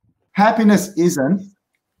Happiness isn't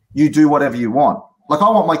you do whatever you want. Like I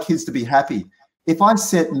want my kids to be happy. If I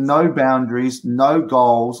set no boundaries, no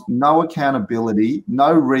goals, no accountability,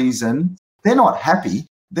 no reason, they're not happy.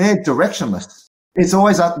 They're directionless. It's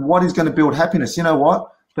always like, what is going to build happiness? You know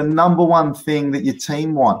what? The number one thing that your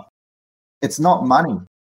team want, it's not money.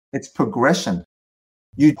 It's progression.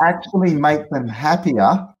 You actually make them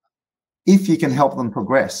happier if you can help them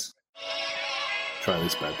progress. Try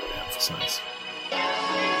this bad boy out for size.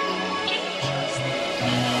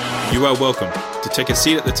 You are welcome to take a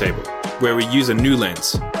seat at the table, where we use a new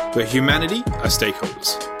lens, where humanity are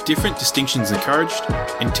stakeholders, different distinctions encouraged,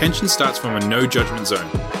 intention starts from a no judgment zone,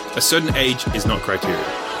 a certain age is not criteria,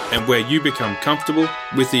 and where you become comfortable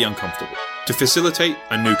with the uncomfortable to facilitate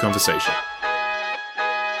a new conversation.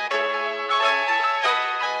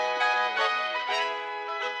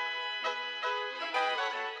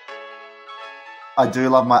 I do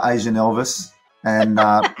love my Asian Elvis, and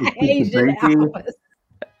Asian Elvis.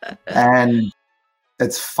 And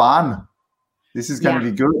it's fun. This is going to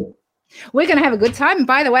be good. We're going to have a good time. And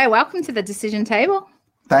by the way, welcome to the Decision Table.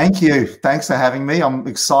 Thank you. Thanks for having me. I'm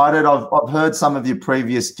excited. I've heard some of your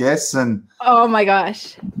previous guests, and oh my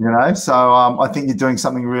gosh, so I think you're doing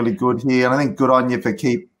something really good here, and I think good on you for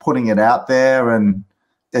keep putting it out there, and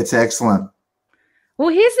it's excellent. Well,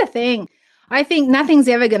 here's the thing. I think nothing's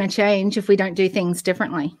ever going to change if we don't do things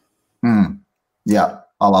differently. Yeah,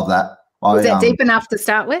 I love that. Is that deep enough to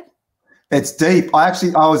start with? It's deep. I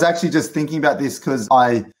was actually just thinking about this because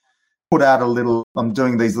I put out I'm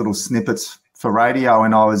doing these little snippets for radio,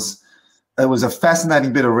 and it was a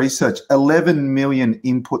fascinating bit of research. 11 million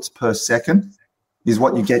inputs per second is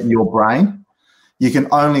what you get in your brain. You can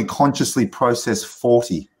only consciously process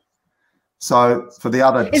 40. So for the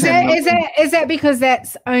other is that because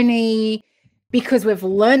that's only because we've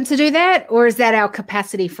learned to do that, or is that our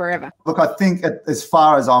capacity forever? Look, I think as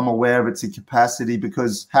far as I'm aware of, it's a capacity,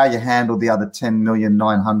 because how you handle the other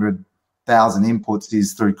 10,900,000 inputs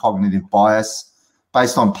is through cognitive bias.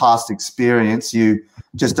 Based on past experience, you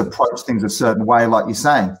just approach things a certain way, like you're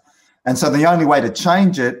saying. And so the only way to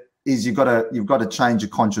change it is you've got to change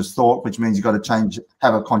your conscious thought, which means you've got to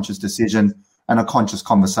have a conscious decision and a conscious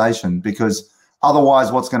conversation, because otherwise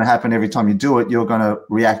what's going to happen every time you do it, you're going to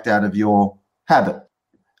react out of your habit.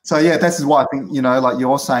 So yeah, this is why I think, like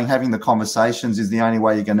you're saying, having the conversations is the only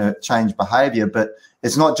way you're going to change behavior. But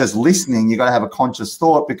it's not just listening. You got to have a conscious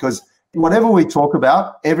thought, because whatever we talk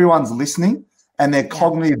about, everyone's listening and their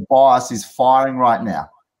cognitive bias is firing right now.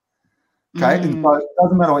 Okay. And so it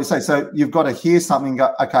doesn't matter what you say. So you've got to hear something and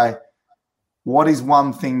go, okay, what is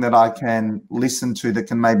one thing that I can listen to that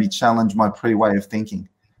can maybe challenge my way of thinking?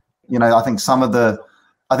 I think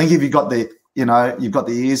if you've got you've got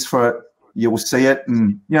the ears for it, you will see it.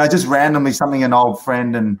 And, just randomly something an old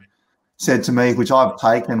friend and said to me, which I've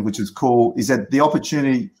taken, which is cool, is that the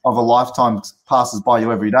opportunity of a lifetime passes by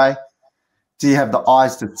you every day. Do you have the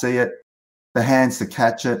eyes to see it, the hands to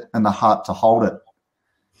catch it, and the heart to hold it?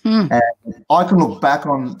 And I can look back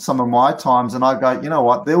on some of my times and I go, you know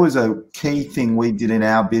what, there was a key thing we did in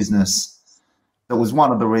our business that was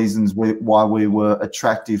one of the reasons why we were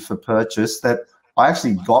attractive for purchase, that I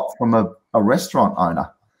actually got from a restaurant owner.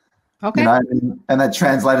 Okay. And that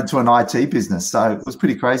translated to an IT business. So it was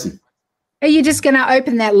pretty crazy. Are you just going to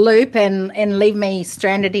open that loop and leave me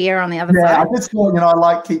stranded here on the other side? Yeah, I just thought, I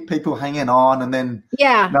like keep people hanging on, and then.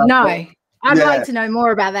 Yeah, I'd like to know more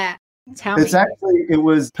about that. Tell me. It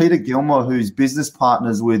was Peter Gilmore, who's business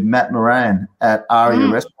partners with Matt Moran at Aria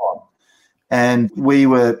Restaurant. And we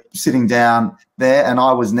were sitting down there and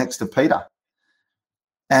I was next to Peter.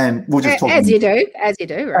 And we'll just talk. As you do,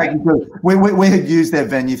 right? We had used their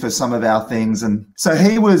venue for some of our things, and so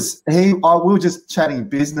we were just chatting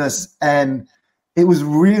business, and it was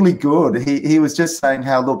really good. He was just saying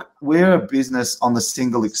how, look, we're a business on the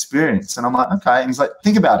single experience, and I'm like, okay. And he's like,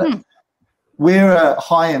 think about it. We're a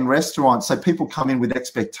high-end restaurant, so people come in with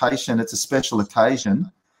expectation. It's a special occasion,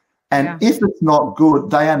 and if it's not good,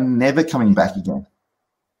 they are never coming back again.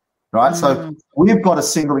 Right, so we've got a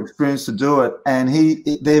single experience to do it, and he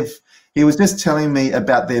was just telling me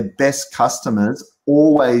about their best customers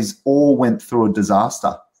always all went through a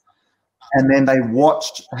disaster, and then they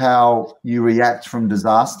watched how you react from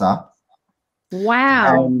disaster.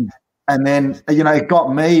 Wow! And then it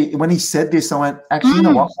got me when he said this. I went, actually, you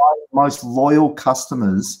know what? My most loyal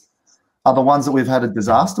customers are the ones that we've had a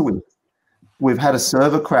disaster with. We've had a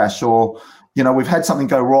server crash, or we've had something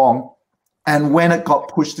go wrong. And when it got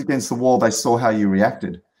pushed against the wall, they saw how you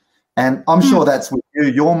reacted. And I'm sure that's with you.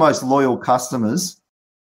 Your most loyal customers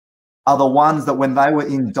are the ones that when they were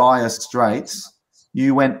in dire straits,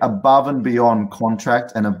 you went above and beyond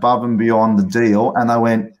contract and above and beyond the deal. And they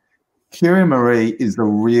went, Kiri Marie is the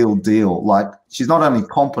real deal. Like, she's not only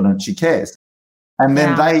competent, she cares. And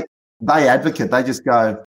then they advocate. They just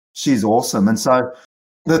go, she's awesome. And so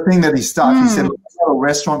the thing that he started, he said, we're not a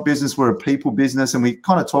restaurant business, we're a people business. And we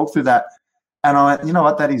kind of talked through that. And I went, you know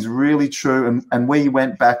what, that is really true. And we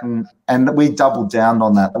went back and we doubled down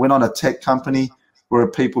on that. We're not a tech company, we're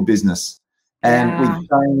a people business. And we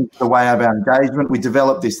changed the way of our engagement. We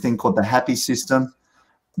developed this thing called the Happy System.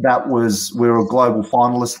 We were a global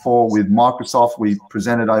finalist for with Microsoft. We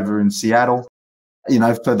presented over in Seattle. You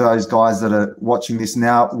know, for those guys that are watching this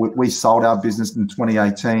now, we sold our business in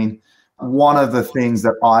 2018. One of the things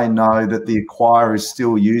that I know that the acquirer is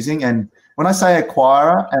still using, and when I say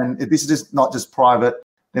acquirer, and this is just not just private,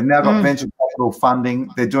 they've now got venture capital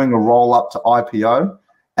funding. They're doing a roll up to IPO,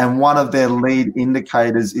 and one of their lead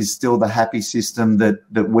indicators is still the Happy System that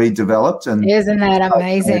we developed. And isn't that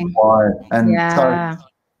amazing? And so,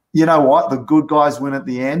 you know what? The good guys win at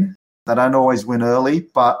the end. They don't always win early,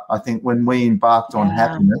 but I think when we embarked on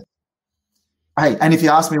happiness, hey, and if you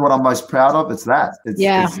ask me what I'm most proud of, it's that. It's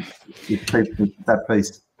that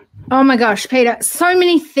piece. Oh my gosh, Peter, so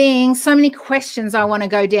many things, so many questions I want to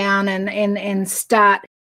go down and start,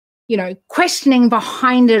 you know, questioning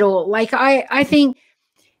behind it all. Like I think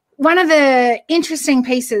one of the interesting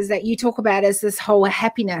pieces that you talk about is this whole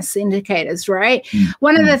happiness indicators, right?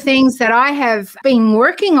 One of the things that I have been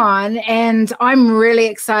working on, and I'm really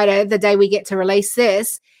excited the day we get to release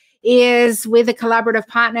this, is with a collaborative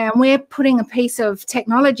partner, and we're putting a piece of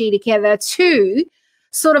technology together to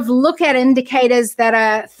sort of look at indicators that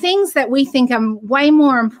are things that we think are way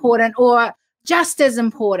more important or just as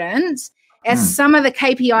important as some of the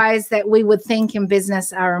KPIs that we would think in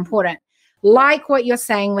business are important. Like what you're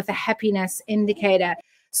saying with the happiness indicator.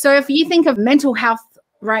 So if you think of mental health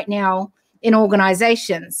right now in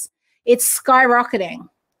organizations, it's skyrocketing,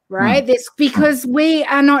 right? It's because we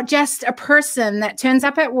are not just a person that turns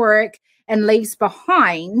up at work and leaves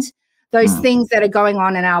behind those things that are going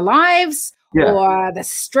on in our lives or the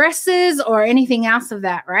stresses or anything else of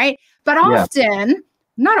that, right? But often,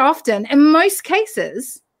 not often, in most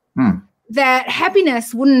cases, that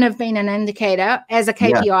happiness wouldn't have been an indicator as a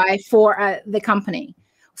KPI for the company.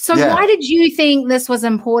 So why did you think this was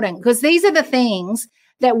important? Because these are the things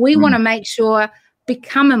that we want to make sure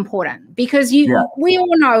become important, because we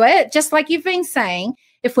all know it, just like you've been saying,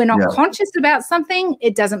 if we're not conscious about something,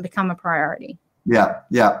 it doesn't become a priority.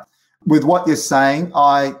 Yeah. With what you're saying,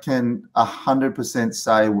 I can 100%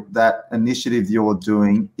 say that initiative you're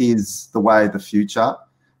doing is the way of the future,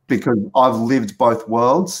 because I've lived both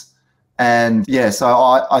worlds. And so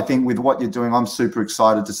I think with what you're doing, I'm super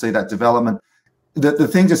excited to see that development. The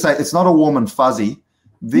thing to say, it's not a warm and fuzzy.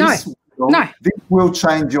 This will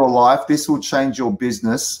change your life. This will change your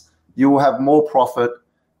business. You will have more profit.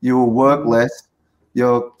 You will work less.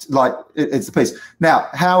 It's a piece. Now,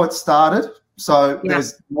 how it started. So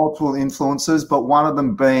there's multiple influences, but one of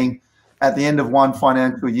them being at the end of one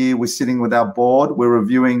financial year, we're sitting with our board. We're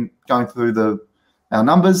reviewing, going through our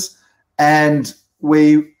numbers, and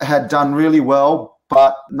we had done really well,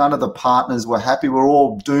 but none of the partners were happy. We're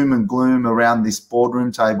all doom and gloom around this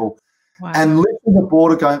boardroom table. Wow. And literally the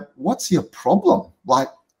board are going, what's your problem? Like,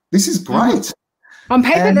 this is great. On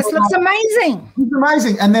paper, this looks amazing. It's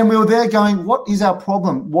amazing. And then we were there going, what is our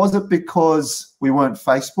problem? Was it because we weren't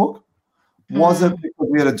Facebook? Was it because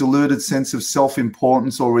we had a diluted sense of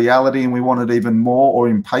self-importance or reality and we wanted even more, or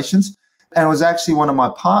impatience? And it was actually one of my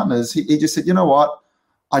partners. He just said, you know what?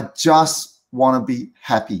 I just want to be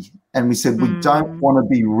happy. And we said, we don't want to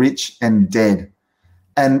be rich and dead.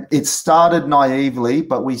 And it started naively,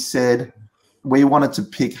 but we said we wanted to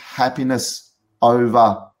pick happiness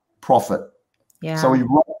over profit. Yeah. So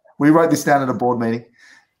we wrote this down at a board meeting,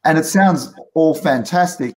 and it sounds all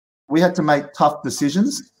fantastic. We had to make tough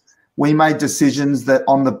decisions. We made decisions that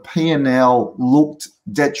on the P&L looked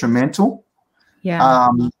detrimental. Yeah.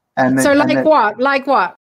 Like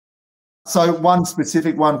what? So one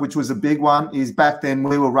specific one, which was a big one, is back then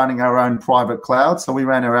we were running our own private cloud. So we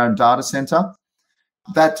ran our own data center.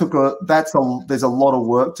 There's a lot of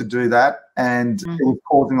work to do that. And it was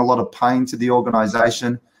causing a lot of pain to the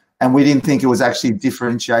organization. And we didn't think it was actually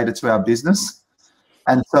differentiated to our business.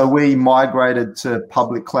 And so we migrated to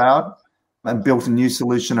public cloud and built a new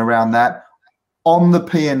solution around that. On the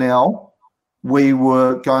P&L, we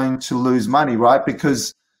were going to lose money, right?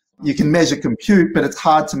 Because you can measure compute, but it's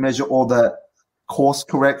hard to measure all the course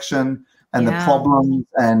correction and the problems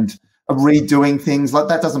and redoing things. Like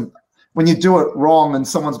that doesn't, when you do it wrong and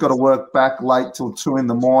someone's got to work back late till 2 a.m.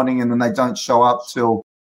 and then they don't show up till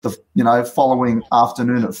the following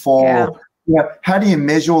afternoon at 4. How do you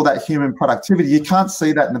measure all that human productivity? You can't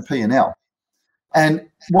see that in the P&L. And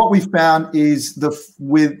what we found is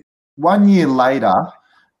with 1 year later,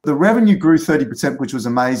 the revenue grew 30%, which was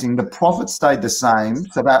amazing. The profit stayed the same,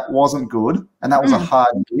 so that wasn't good, and that was a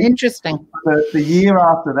hard year. Interesting. The year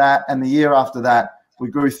after that and the year after that, we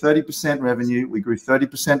grew 30% revenue, we grew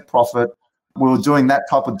 30% profit. We were doing that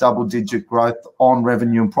type of double-digit growth on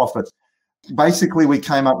revenue and profit. Basically, we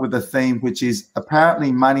came up with a theme, which is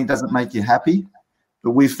apparently money doesn't make you happy,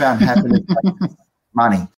 but we found happiness makes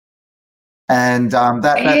money. And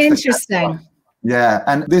that's interesting. Yeah,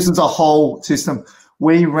 and this is a whole system.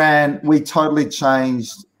 We totally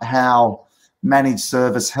changed how managed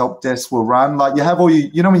service help desks will run. Like you have all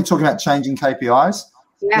when you're talking about changing KPIs,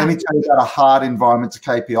 let me tell you about a hard environment to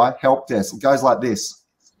KPI, help desk. It goes like this.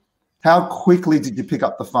 How quickly did you pick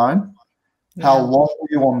up the phone? Yeah. How long were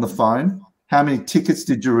you on the phone? How many tickets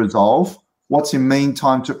did you resolve? What's your mean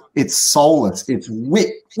time to? It's soulless. It's whip.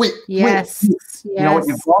 Yes. You know what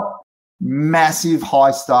you've got? Massive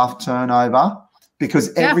high staff turnover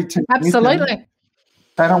because every team, absolutely.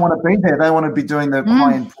 They don't want to be there. They want to be doing the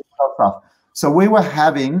high-end stuff. So we were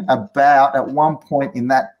having about, at one point in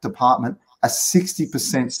that department, a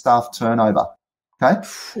 60% staff turnover. Okay?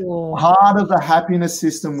 Whoa. Part of the happiness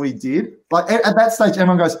system we did, like at that stage,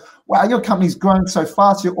 everyone goes, wow, your company's growing so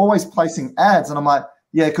fast. You're always placing ads. And I'm like,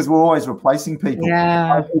 yeah, because we're always replacing people.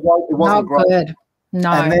 Yeah. It wasn't not good.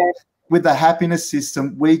 No. And then with the happiness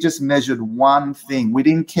system, we just measured one thing. We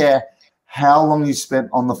didn't care how long you spent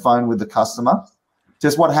on the phone with the customer.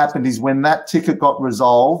 Just what happened is when that ticket got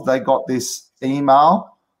resolved, they got this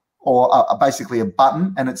email or basically a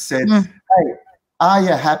button, and it said, hey, are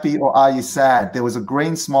you happy or are you sad? There was a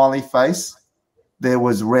green smiley face. There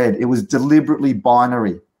was red. It was deliberately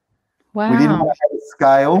binary. Wow. We didn't want to have a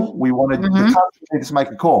scale. We wanted the customer to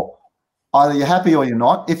make a call. Either you're happy or you're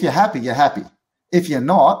not. If you're happy, you're happy. If you're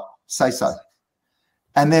not, say so.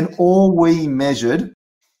 And then all we measured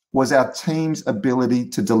was our team's ability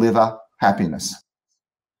to deliver happiness.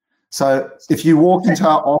 So if you walked into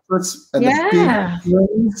our office and the big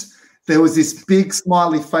rooms, there was this big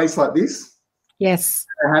smiley face like this. Yes.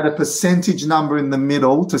 It had a percentage number in the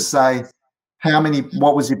middle to say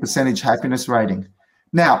what was your percentage happiness rating.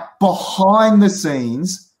 Now, behind the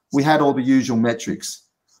scenes, we had all the usual metrics.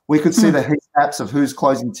 We could see the heat maps of who's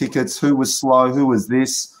closing tickets, who was slow, who was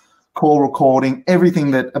this, call recording,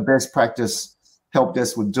 everything that a best practice help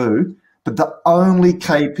desk would do. But the only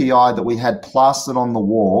KPI that we had plastered on the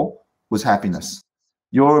wall was happiness.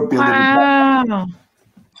 Your ability to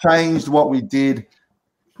changed what we did,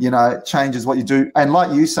 changes what you do. And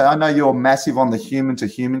like you say, I know you're massive on the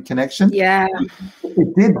human-to-human connection. Yeah.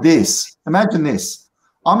 It did this. Imagine this.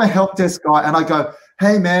 I'm a help desk guy, and I go,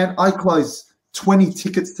 hey, man, I closed 20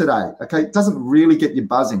 tickets today. Okay, it doesn't really get you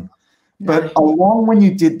buzzing. But along when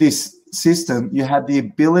you did this system, you had the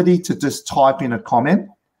ability to just type in a comment.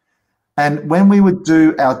 And when we would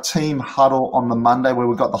do our team huddle on the Monday where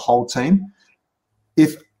we got the whole team,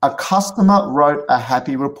 if a customer wrote a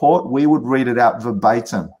happy report, we would read it out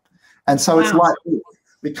verbatim. And so it's like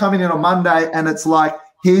we're coming in on Monday and it's like,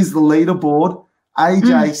 here's the leaderboard.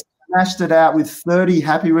 AJ smashed it out with 30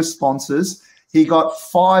 happy responses. He got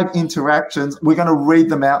 5 interactions. We're going to read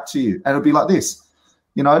them out to you. And it'll be like this,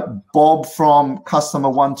 Bob from customer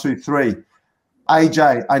 123.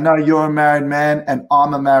 AJ, I know you're a married man and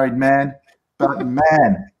I'm a married man, but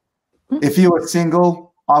man, if you were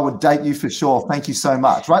single, I would date you for sure. Thank you so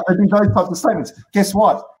much, right? They do those types of statements. Guess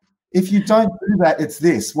what? If you don't do that, it's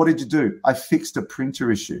this. What did you do? I fixed a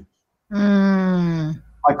printer issue. I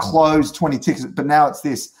closed 20 tickets, but now it's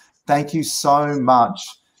this. Thank you so much.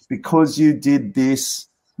 Because you did this,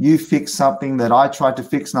 you fixed something that I tried to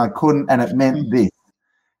fix and I couldn't, and it meant this.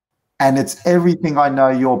 And it's everything I know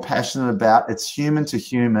you're passionate about. It's human to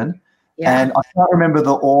human. Yeah. And I can't remember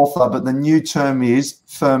the author, but the new term is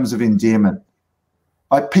firms of endearment.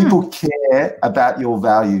 Like people care about your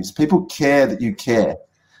values. People care that you care.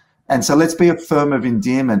 And so let's be a firm of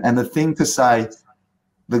endearment. And the thing to say,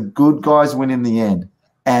 the good guys win in the end.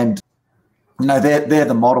 And they're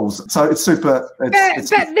the models. So it's super. But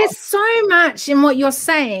there's so much in what you're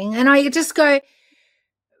saying. And I just go,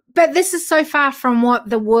 but this is so far from what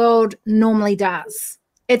the world normally does.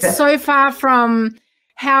 It's so far from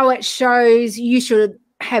how it shows you should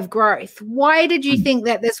have growth. Why did you think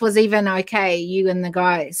that this was even okay, you and the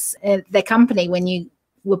guys at the company, when you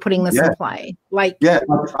were putting this in play?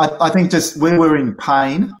 I think just we were in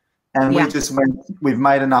pain and we just went, we've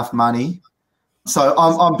made enough money. So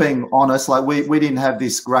I'm being honest, like we didn't have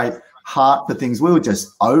this great heart for things. We were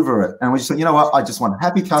just over it. And we just said, you know what, I just want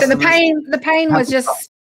happy customers. So the pain was just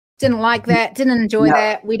didn't like that, didn't enjoy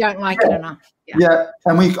that, we don't like it enough. Yeah.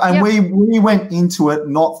 And we went into it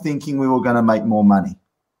not thinking we were going to make more money.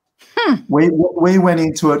 We went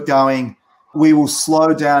into it going, we will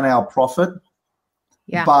slow down our profit.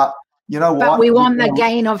 Yeah. But you know what? But we want the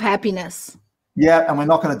gain of happiness. Yeah, and we're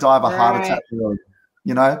not going to die of a heart attack, really,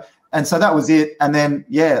 you know? And so that was it. And then,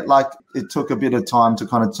 like it took a bit of time to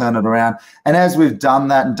kind of turn it around. And as we've done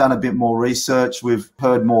that and done a bit more research, we've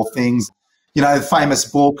heard more things, you know, famous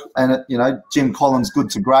book and, you know, Jim Collins, Good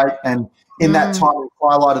to Great. And in that time, we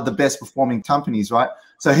highlighted the best performing companies, right?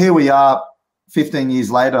 So here we are 15 years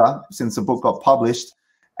later since the book got published.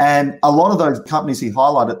 And a lot of those companies he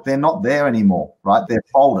highlighted, they're not there anymore, right? They're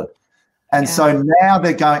folded. And so now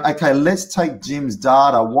they're going, okay, let's take Jim's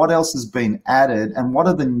data. What else has been added? And what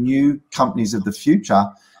are the new companies of the future?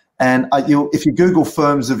 And if you Google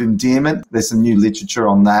firms of endearment, there's some new literature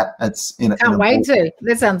on that. It's Can't wait to.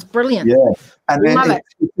 That sounds brilliant. Yeah. And then it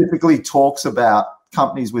specifically talks about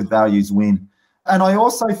companies with values win. And I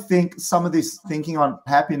also think some of this thinking on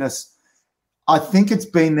happiness, I think it's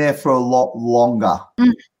been there for a lot longer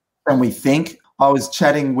than we think. I was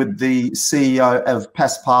chatting with the CEO of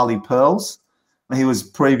Paspali Pearls. He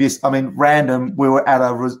was random. We were at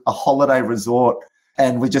a holiday resort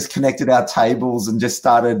and we just connected our tables and just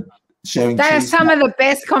started sharing. They are some of the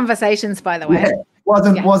best conversations, by the way. Yeah.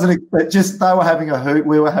 Wasn't just they were having a hoot.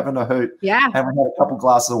 We were having a hoot. Yeah. And we had a couple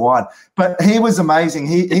glasses of wine. But he was amazing.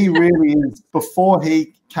 He really is. Before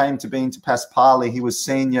he came to be into Paspali, he was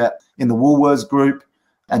senior in the Woolworths Group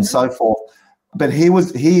and so forth. But he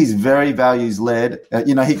is very values led.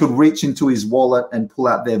 You know, he could reach into his wallet and pull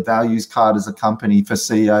out their values card as a company for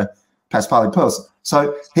CEO Paspali Pearls.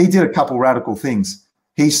 So he did a couple radical things.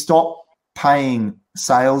 He stopped paying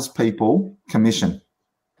salespeople commission.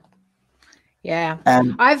 Yeah,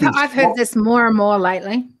 and I've heard this more and more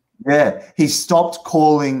lately. Yeah, he stopped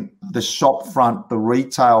calling the shop front the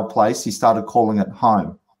retail place. He started calling it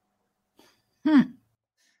home.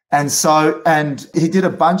 And he did a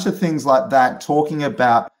bunch of things like that, talking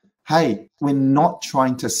about, hey, we're not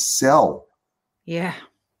trying to sell. Yeah.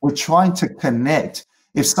 We're trying to connect.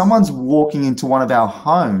 If someone's walking into one of our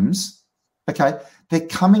homes, okay, they're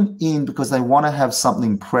coming in because they want to have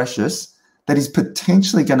something precious that is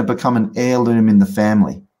potentially going to become an heirloom in the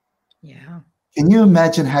family. Yeah. Can you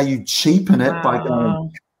imagine how you cheapen it by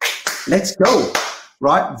going, let's go,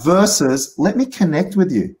 right? Versus, let me connect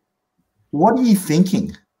with you. What are you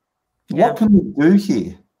thinking? Yeah. What can we do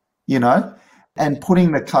here? You know, and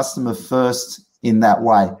putting the customer first in that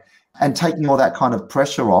way and taking all that kind of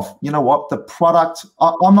pressure off. You know what? The product,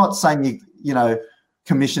 I'm not saying, you know,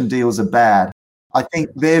 commission deals are bad. I think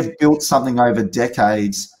they've built something over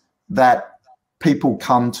decades that people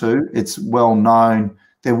come to. It's well known.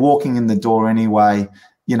 They're walking in the door anyway,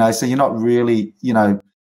 you know, so you're not really, you know,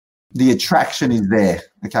 the attraction is there,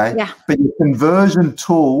 okay? Yeah. But your conversion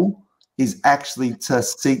tool is actually to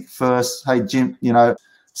seek first, hey, Jim, you know,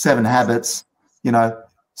 7 habits, you know,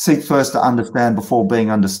 seek first to understand before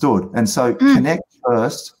being understood. And so connect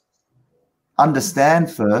first,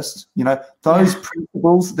 understand first, you know, those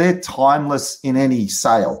principles, they're timeless in any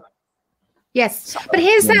sale. Yes. But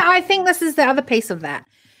here's I think this is the other piece of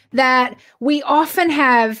that we often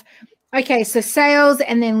have, okay, so sales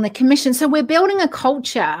and then the commission. So we're building a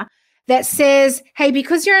culture that says, hey,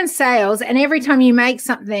 because you're in sales and every time you make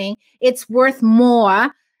something, it's worth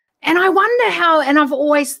more. And I wonder how, and I've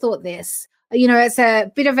always thought this, you know, it's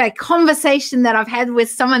a bit of a conversation that I've had with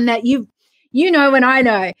someone that you know and I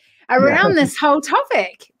know around this whole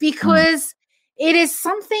topic, because it is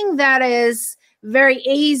something that is very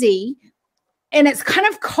easy. And it's kind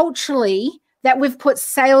of culturally that we've put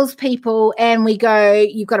salespeople and we go,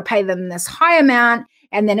 you've got to pay them this high amount.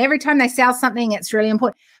 And then every time they sell something, it's really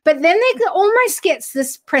important. But then they almost gets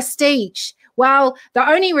this prestige. Well, the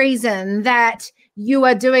only reason that you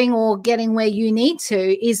are doing or getting where you need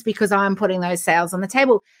to is because I'm putting those sales on the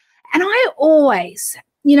table. And I always,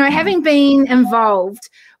 you know, having been involved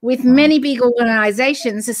with many big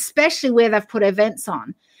organizations, especially where they've put events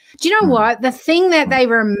on, do you know what? The thing that they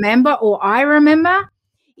remember, or I remember,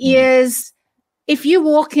 is if you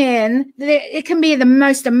walk in, it can be the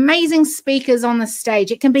most amazing speakers on the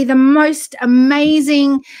stage. It can be the most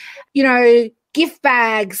amazing, you know, gift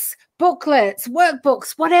bags, booklets,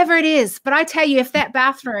 workbooks, whatever it is. But I tell you, if that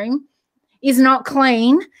bathroom is not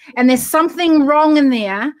clean and there's something wrong in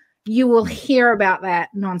there, you will hear about that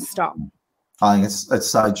nonstop. I think it's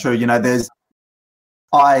so true. You know, there's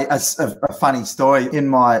a funny story in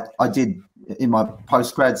my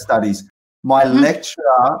postgrad studies. My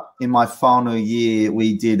lecturer in my final year,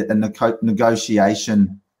 we did a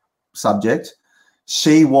negotiation subject,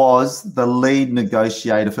 She was the lead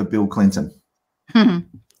negotiator for Bill Clinton.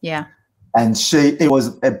 Yeah. And it was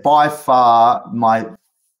by far my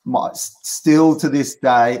still to this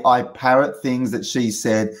day, I parrot things that she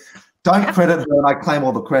said. Don't credit her, and I claim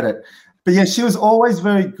all the credit. But yeah, she was always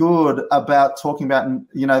very good about talking about,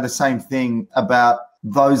 the same thing about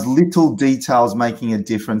those little details making a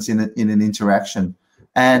difference in an interaction.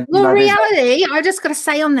 And reality, I just got to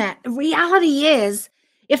say on that, reality is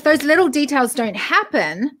if those little details don't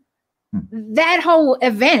happen, that whole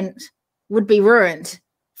event would be ruined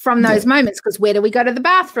from those moments, because where do we go to the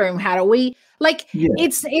bathroom? How do we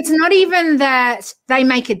it's not even that they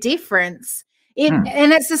make a difference. And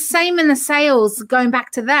it's the same in the sales, going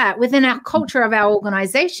back to that, within our culture of our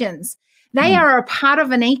organizations. They are a part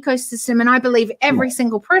of an ecosystem, and I believe every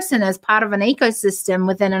single person is part of an ecosystem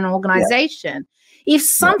within an organization. If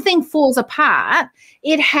something falls apart,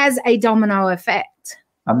 it has a domino effect.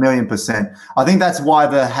 1,000,000%. I think that's why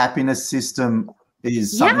the happiness system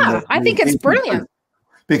is something I think it's brilliant.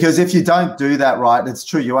 Because if you don't do that right, it's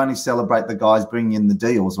true, you only celebrate the guys bringing in the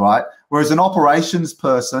deals, right? Whereas an operations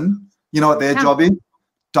person, you know what their job is?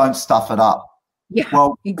 Don't stuff it up. Yeah,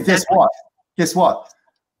 well, exactly. Guess what?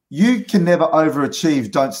 You can never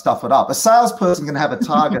overachieve, don't stuff it up. A salesperson can have a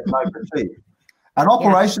target and overachieve. An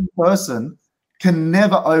operations person can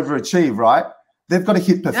never overachieve, right? They've got to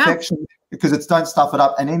hit perfection because it's don't stuff it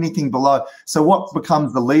up, and anything below. So what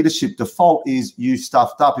becomes the leadership default is you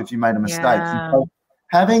stuffed up if you made a mistake. Yeah. So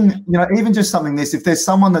having, even just something if there's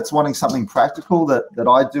someone that's wanting something practical that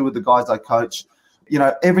I do with the guys I coach,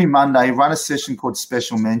 every Monday, run a session called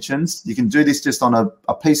Special Mentions. You can do this just on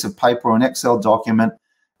a piece of paper or an Excel document,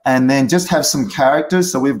 and then just have some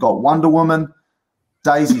characters. So we've got Wonder Woman,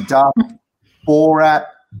 Daisy Duck, Borat,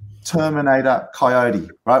 Terminator, Coyote,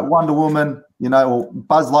 right? Wonder Woman, or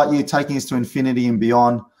Buzz Lightyear taking us to infinity and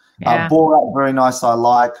beyond. Borat, very nice, I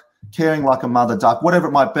like. Caring like a mother duck, whatever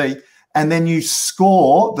it might be. And then you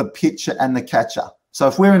score the pitcher and the catcher. So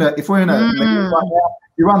if we're in a meeting right now,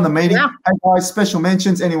 you run the meeting. Yeah. Hey guys, special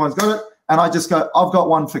mentions. Anyone's got it? And I just go, I've got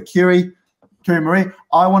one for Kiri Marie.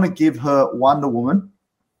 I want to give her Wonder Woman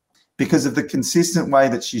because of the consistent way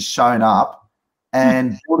that she's shown up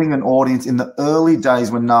and building an audience in the early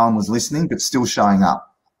days when no one was listening, but still showing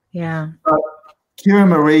up. Yeah. So Kiri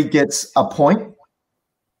Marie gets a point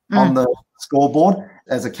on the scoreboard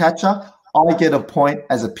as a catcher. I get a point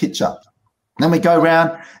as a pitcher. Then we go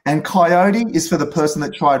around, and Coyote is for the person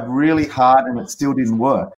that tried really hard and it still didn't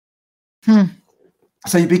work.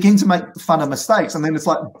 So you begin to make fun of mistakes, and then it's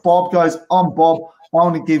like Bob goes, I'm Bob. I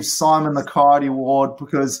want to give Simon the Coyote Award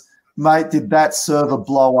because, mate, did that server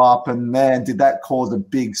blow up, and, man, did that cause a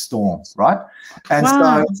big storm, right? And so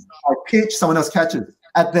I pitch, someone else catches.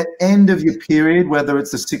 At the end of your period, whether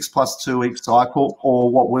it's a 6+2 week cycle or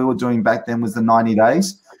what we were doing back then was the 90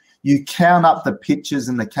 days, you count up the pitches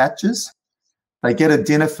and the catches. They get a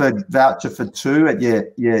dinner voucher for 2 at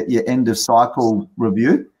your end of cycle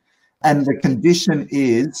review. And the condition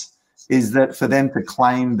is that for them to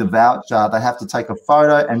claim the voucher, they have to take a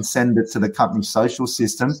photo and send it to the company social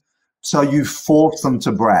system. So you force them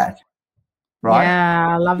to brag, right?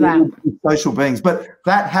 Yeah, I love that. Social beings. But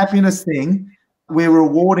that happiness thing, we're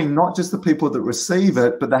rewarding not just the people that receive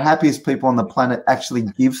it, but the happiest people on the planet actually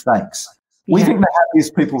give thanks. We think the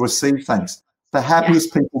happiest people receive thanks. The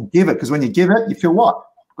happiest people give it, because when you give it, you feel what?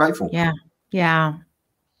 Grateful. Yeah, yeah.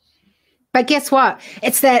 But guess what?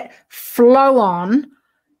 It's that flow on,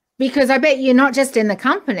 because I bet you're not just in the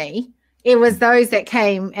company. It was those that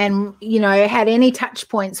came and, had any touch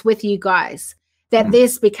points with you guys that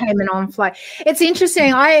this became an on-flow. It's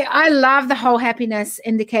interesting. I love the whole happiness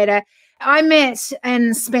indicator. I met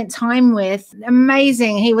and spent time with,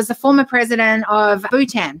 amazing. He was the former president of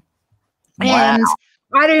Bhutan. Wow. And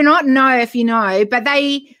I do not know if you know, but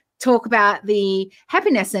they talk about the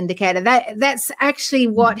happiness indicator. That's actually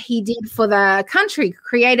what he did for the country,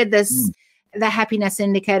 created this, the happiness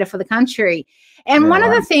indicator for the country. And one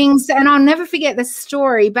of the things, and I'll never forget this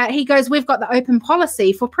story, but he goes, we've got the open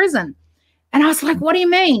policy for prison. And I was like, what do you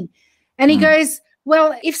mean? And he goes,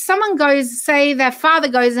 well, if someone goes, say their father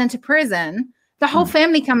goes into prison, the whole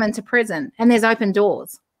family come into prison and there's open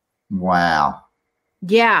doors. Wow.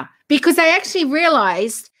 Yeah, because they actually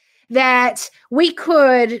realized that we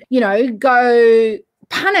could, go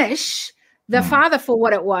punish the father for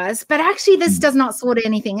what it was, but actually this does not sort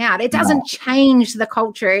anything out. It doesn't change the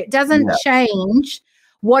culture. It doesn't change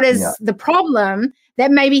what is the problem that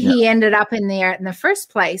maybe he ended up in there in the first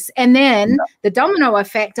place. And then the domino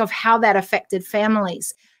effect of how that affected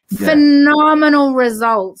families. Phenomenal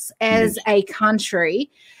results as a country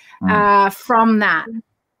from that.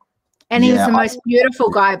 And he was the most beautiful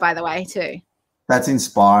guy, by the way, too. That's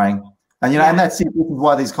inspiring. And, and that's it. This is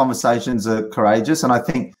why these conversations are courageous. And I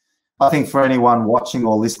think for anyone watching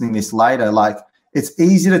or listening this later, like, it's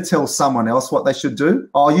easy to tell someone else what they should do.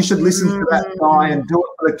 Oh, you should listen to that guy and do it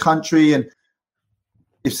for the country. And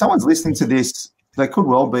if someone's listening to this, they could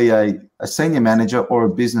well be a senior manager or a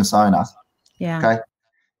business owner. Yeah. Okay.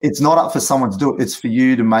 It's not up for someone to do it. It's for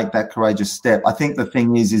you to make that courageous step. I think the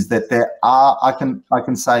thing is that there are, I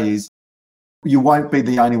can say is, you won't be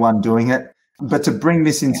the only one doing it, but to bring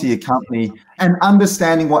this into your company and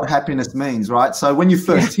understanding what happiness means, right? So when you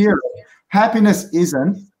first hear it, happiness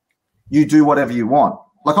isn't you do whatever you want.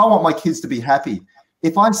 Like, I want my kids to be happy.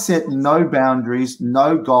 If I set no boundaries,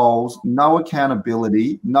 no goals, no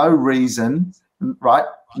accountability, no reason, right?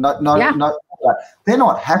 No, they're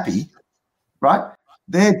not happy, right?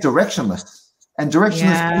 They're directionless, and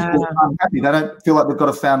directionless people are unhappy. They don't feel like they've got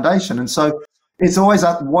a foundation. And so it's always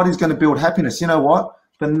what is going to build happiness. You know what?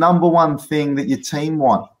 The number one thing that your team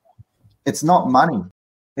want, it's not money,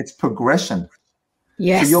 it's progression.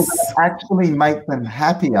 Yes. So you're going to actually make them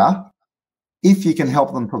happier if you can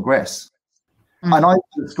help them progress. And I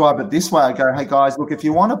describe it this way. I go, hey, guys, look, if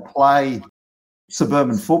you want to play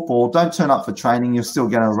suburban football, don't turn up for training. You're still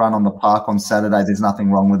going to run on the park on Saturday. There's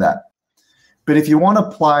nothing wrong with that. But if you want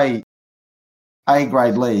to play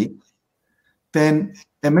A-grade league, then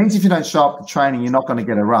it means if you don't show up for training, you're not going to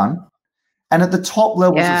get a run. And at the top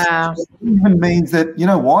levels, it even means that, you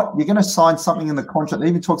know what, you're going to sign something in the contract that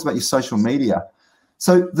even talks about your social media.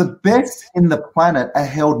 So the best in the planet are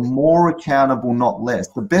held more accountable, not less.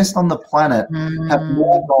 The best on the planet have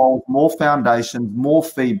more goals, more foundations, more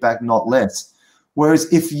feedback, not less.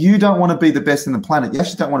 Whereas if you don't want to be the best in the planet, you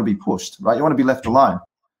actually don't want to be pushed, right? You want to be left alone.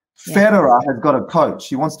 Yeah. Federer has got a coach.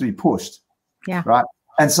 He wants to be pushed, right?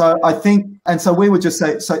 And so we would just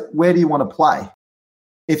say, so where do you want to play?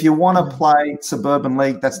 If you want to play suburban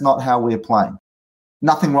league, that's not how we're playing.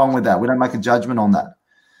 Nothing wrong with that. We don't make a judgment on that.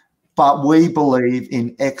 But we believe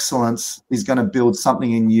in excellence is going to build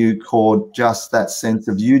something in you called just that sense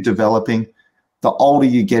of you developing. The older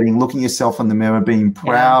you're getting, looking yourself in the mirror, being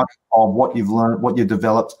proud of what you've learned, what you've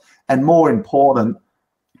developed, and more important,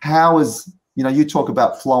 how is, you talk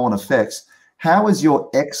about flow and effects. How has your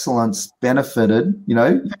excellence benefited,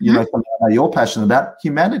 something you're passionate about,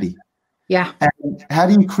 humanity? Yeah. And how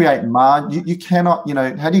do you create margin? You cannot,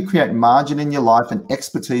 how do you create margin in your life and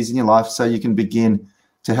expertise in your life so you can begin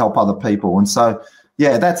to help other people? And so,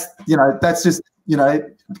 that's just,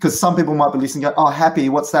 because some people might be listening and go, oh, happy,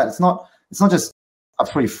 what's that? It's not just a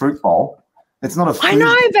free fruit bowl. It's not a I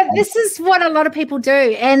know, but this is what a lot of people do.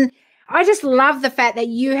 And I just love the fact that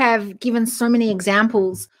you have given so many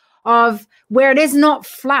examples of where it is not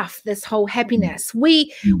fluff, this whole happiness.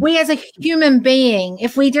 We as a human being,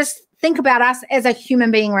 if we just think about us as a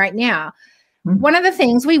human being right now, one of the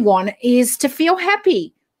things we want is to feel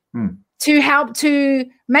happy, to help to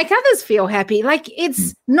make others feel happy. Like,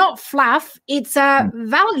 it's not fluff. It's a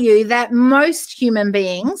value that most human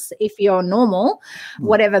beings, if you're normal,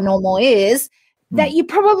 whatever normal is, that you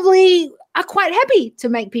probably are quite happy to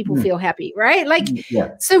make people feel happy, right? Like,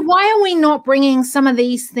 so why are we not bringing some of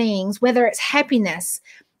these things, whether it's happiness,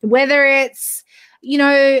 whether it's,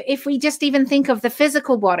 if we just even think of the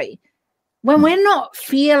physical body, when we're not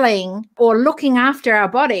feeling or looking after our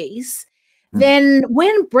bodies, then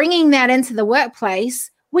when bringing that into the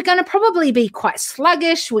workplace, we're going to probably be quite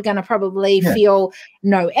sluggish. We're going to probably feel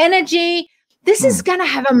no energy. This is going to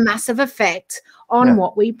have a massive effect on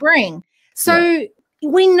what we bring. So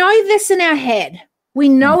we know this in our head. We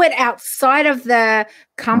know it outside of the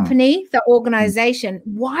company, the organization.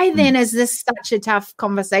 Why then is this such a tough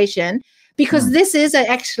conversation? Because this is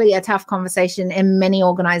actually a tough conversation in many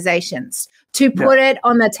organizations to put it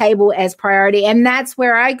on the table as priority. And that's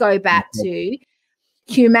where I go back to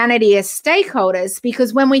humanity as stakeholders,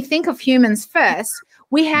 because when we think of humans first,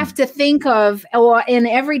 we have to think of, or in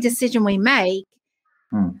every decision we make,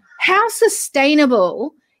 how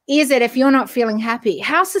sustainable is it if you're not feeling happy?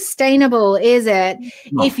 How sustainable is it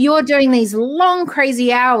if you're doing these long,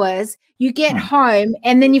 crazy hours, you get home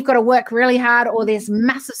and then you've got to work really hard, or there's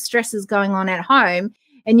massive stresses going on at home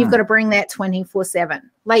and you've got to bring that 24/7?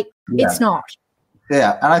 Like, it's not.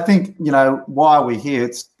 Yeah. And I think, why we're here,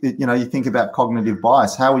 it's, you think about cognitive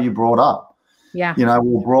bias. How were you brought up? Yeah.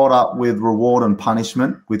 We're brought up with reward and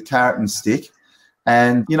punishment, with carrot and stick.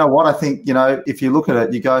 And you know what? I think, if you look at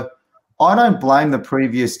it, you go, I don't blame the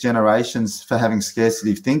previous generations for having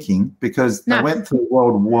scarcity thinking, because they went through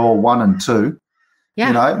World War I and II.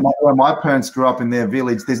 Yeah. When my parents grew up in their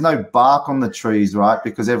village, there's no bark on the trees, right?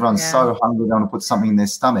 Because everyone's so hungry they want to put something in their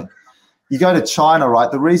stomach. You go to China, right?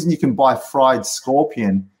 The reason you can buy fried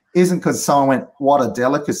scorpion isn't because someone went, what a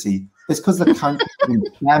delicacy. It's because the country's been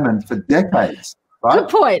famine for decades, right? Good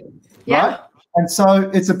point. Yeah. Right? And so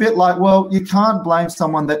it's a bit like, well, you can't blame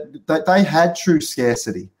someone that they had true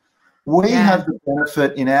scarcity. We have the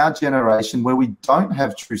benefit in our generation where we don't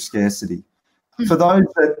have true scarcity. For those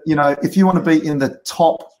that, if you want to be in the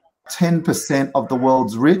top 10% of the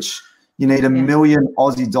world's rich, you need $1 million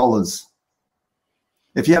Aussie dollars.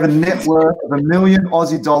 If you have a net worth of $1 million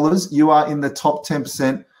Aussie dollars, you are in the top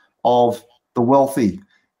 10% of the wealthy.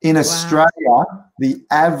 In Australia, the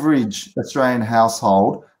average Australian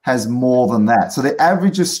household has more than that. So the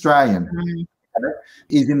average Australian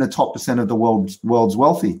is in the top % of the world's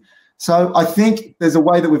wealthy. So I think there's a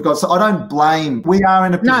way that we've got. So I don't blame. We are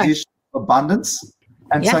in a position of abundance.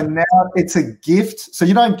 And so now it's a gift. So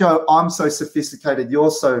you don't go, I'm so sophisticated,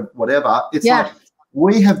 you're so whatever. It's like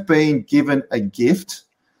we have been given a gift.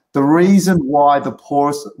 The reason why there's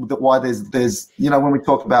when we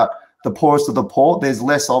talk about the poorest of the poor, there's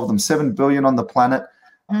less of them, 7 billion on the planet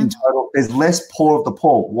in total. There's less poor of the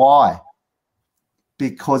poor. Why?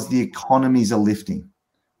 Because the economies are lifting,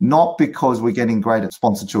 not because we're getting great at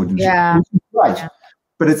sponsor children. Yeah. Which is great. Yeah.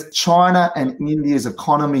 But it's China and India's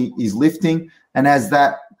economy is lifting. And as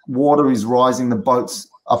that water is rising, the boats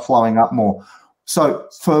are flowing up more. So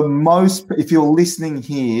for most, if you're listening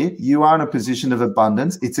here, you are in a position of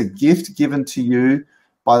abundance. It's a gift given to you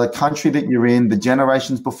by the country that you're in, the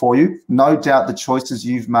generations before you. No doubt the choices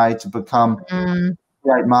you've made to become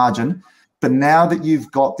great margin. But now that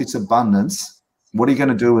you've got this abundance, what are you going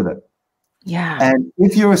to do with it? Yeah. And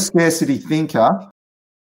if you're a scarcity thinker,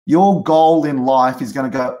 your goal in life is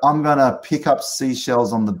going to go, I'm going to pick up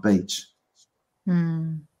seashells on the beach.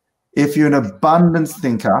 If you're an abundance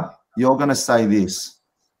thinker, you're going to say this: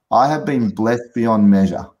 I have been blessed beyond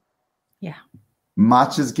measure. Yeah.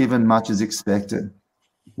 Much is given, much is expected.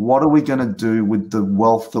 What are we going to do with the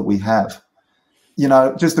wealth that we have?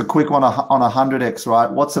 Just a quick one on 100x,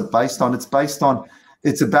 right? What's it based on?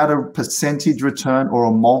 It's about a percentage return or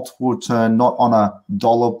a multiple return, not on a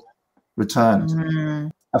dollar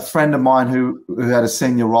return. A friend of mine who had a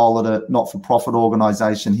senior role at a not-for-profit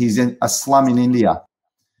organization, he's in a slum in India.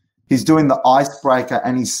 He's doing the icebreaker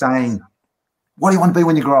and he's saying, what do you want to be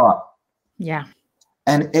when you grow up? Yeah.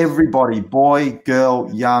 And everybody, boy, girl,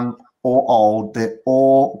 young or old, they're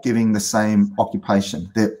all giving the same occupation.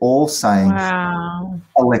 They're all saying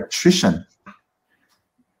electrician.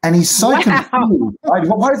 And he's so confused. Right?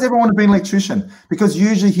 Why does everyone want to be an electrician? Because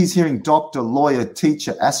usually he's hearing doctor, lawyer,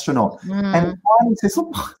 teacher, astronaut. And he says,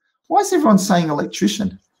 look, why is everyone saying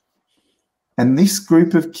electrician? And this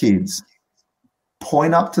group of kids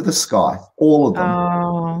point up to the sky, all of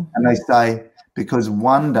them, and they say, because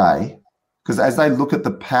one day, because as they look at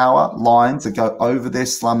the power lines that go over their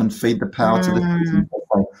slum and feed the power to the kids, they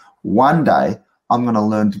say, one day I'm going to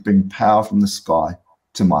learn to bring power from the sky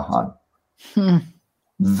to my home.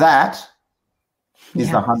 That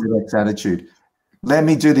is the 100x attitude. Let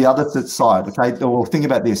me do the other side, okay? Well, think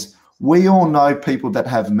about this. We all know people that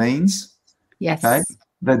have means, okay,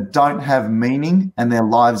 that don't have meaning and their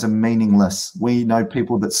lives are meaningless. We know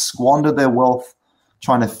people that squander their wealth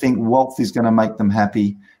trying to think wealth is going to make them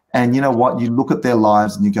happy. And you know what? You look at their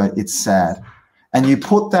lives and you go, it's sad. And you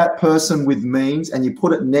put that person with means and you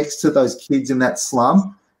put it next to those kids in that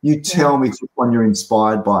slum, you tell me which one you're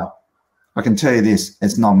inspired by. I can tell you this,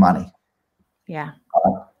 it's not money. Yeah.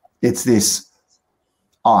 It's this: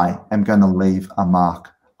 I am going to leave a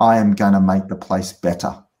mark. I am going to make the place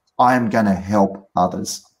better. I am going to help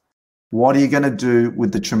others. What are you going to do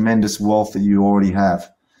with the tremendous wealth that you already have?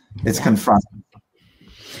 It's confronting.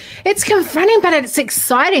 It's confronting, but it's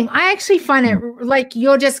exciting. I actually find it like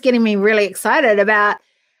you're just getting me really excited about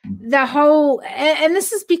the whole, and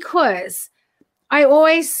this is because I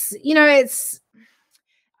always,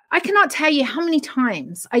 I cannot tell you how many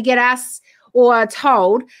times I get asked or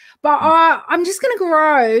told, but I'm just going to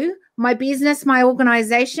grow my business, my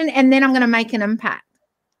organization, and then I'm going to make an impact.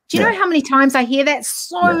 Do you know how many times I hear that?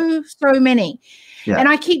 So many. Yeah. And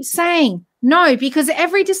I keep saying, no, because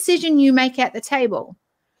every decision you make at the table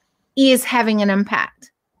is having an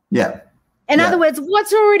impact. Yeah. In other words,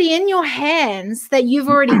 what's already in your hands that you've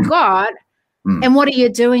already got, and what are you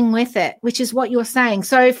doing with it, which is what you're saying.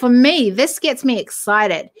 So for me, this gets me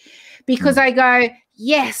excited because I go,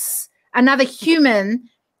 yes, another human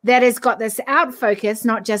that has got this out focus,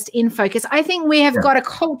 not just in focus. I think we have got a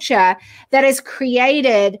culture that has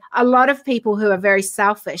created a lot of people who are very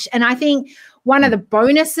selfish. And I think one of the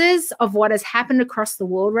bonuses of what has happened across the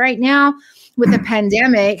world right now with the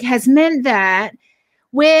pandemic has meant that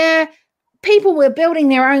where people were building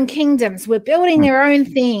their own kingdoms, were building their own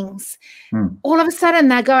things, all of a sudden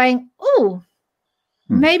they're going,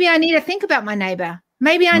 maybe I need to think about my neighbor.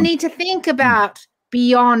 Maybe I need to think about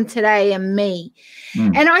beyond today and me.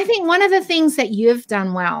 And I think one of the things that you've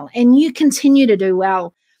done well, and you continue to do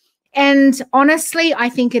well, and honestly, I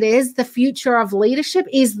think it is the future of leadership,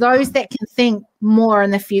 is those that can think more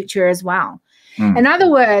in the future as well. In other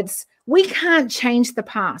words, we can't change the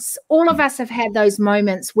past. All of us have had those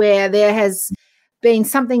moments where there has been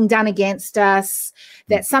something done against us,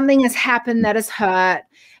 that something has happened that has hurt,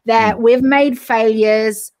 that we've made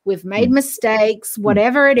failures, we've made mistakes,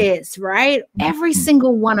 whatever it is, right? Every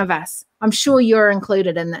single one of us. I'm sure you're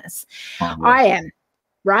included in this. I am,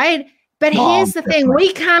 right? But here's the thing.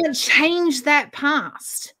 We can't change that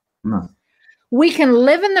past. No. We can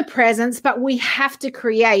live in the present, but we have to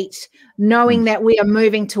create knowing that we are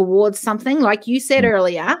moving towards something, like you said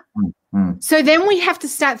earlier. So then we have to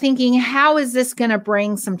start thinking, how is this going to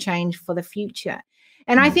bring some change for the future?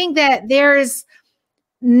 And I think that there is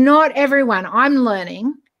not everyone, I'm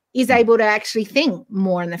learning, is able to actually think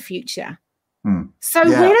more in the future. So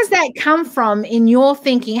where does that come from in your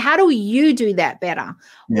thinking? How do you do that better?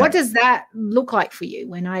 What does that look like for you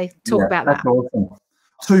when I talk about that? Awesome.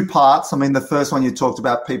 2 parts. I mean, the first one you talked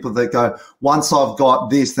about, people that go, once I've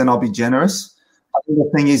got this, then I'll be generous. I think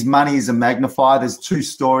the thing is, money is a magnifier. There's 2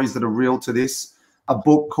 stories that are real to this. A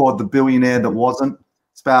book called The Billionaire That Wasn't.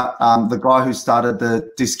 It's about the guy who started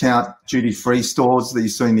the discount duty-free stores that you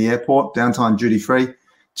saw in the airport, downtime duty-free,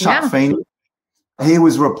 Chuck Feeney. He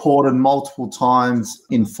was reported multiple times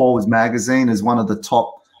in Forbes magazine as one of the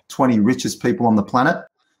top 20 richest people on the planet.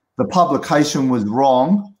 The publication was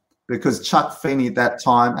wrong because Chuck Feeney at that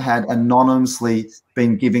time had anonymously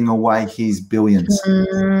been giving away his billions.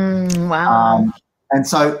 Wow. And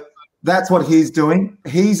so that's what he's doing.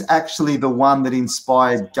 He's actually the one that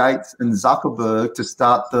inspired Gates and Zuckerberg to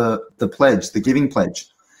start the pledge, the Giving Pledge.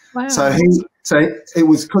 Wow. So it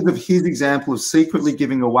was because of his example of secretly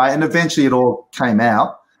giving away, and eventually it all came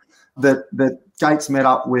out that Gates met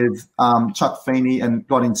up with Chuck Feeney and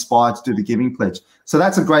got inspired to do the Giving Pledge. So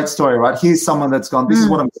that's a great story, right? Here's someone that's gone, this is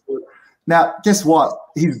what I'm doing. Now, guess what?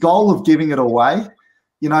 His goal of giving it away,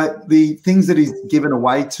 you know, the things that he's given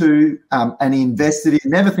away to and he invested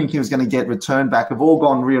in, never thinking he was going to get returned back, have all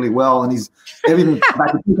gone really well, and everything back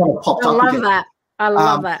kind of popped up again. I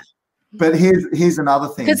love that. But here's another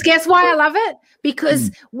thing. Because guess why I love it?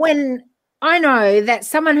 Because when I know that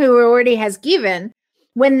someone who already has given,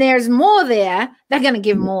 when there's more there, they're going to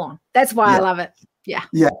give more. That's why I love it. Yeah.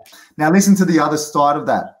 Now listen to the other side of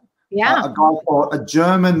that. Yeah. A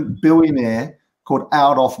German billionaire called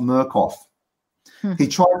Adolf Murkoff. He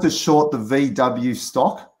tried to short the VW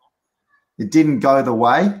stock. It didn't go the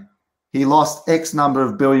way. He lost X number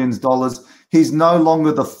of billions of dollars. He's no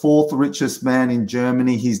longer the 4th richest man in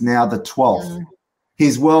Germany. He's now the 12th.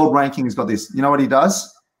 His world ranking has got this. You know what he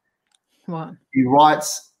does? What? He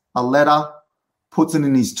writes a letter, puts it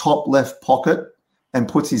in his top left pocket, and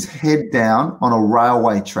puts his head down on a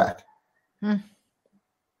railway track.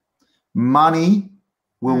 Money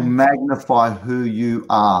will magnify who you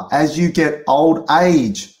are. As you get old,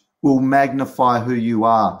 age will magnify who you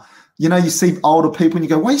are. You know, you see older people and you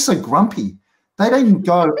go, why are you so grumpy? They don't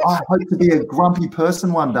go, I hope to be a grumpy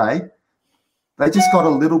person one day. They just got a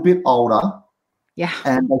little bit older. Yeah.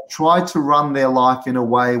 And they tried to run their life in a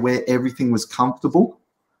way where everything was comfortable.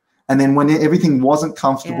 And then when everything wasn't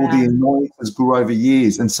comfortable, the annoyances grew over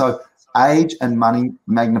years. And so age and money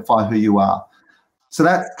magnify who you are. So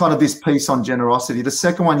that's kind of this piece on generosity. The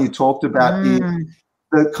second one you talked about is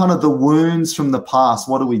the kind of the wounds from the past.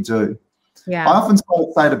 What do we do? Yeah. I often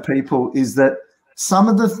say to people is that some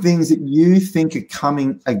of the things that you think are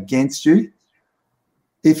coming against you,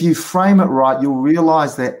 if you frame it right, you'll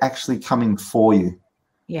realize they're actually coming for you.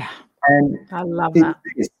 Yeah. And I love that.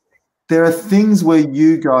 There are things where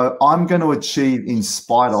you go, I'm going to achieve in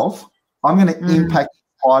spite of, I'm going to impact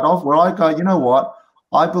in spite of, where I go, you know what?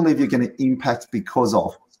 I believe you're going to impact because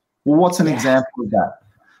of. Well, what's an example of that?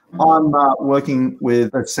 I'm working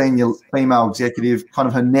with a senior female executive, kind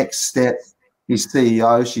of her next step is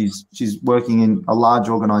CEO. She's working in a large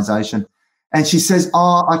organization. And she says,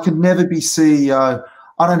 I could never be CEO.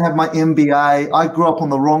 I don't have my MBA. I grew up on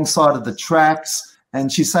the wrong side of the tracks.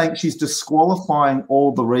 And she's saying she's disqualifying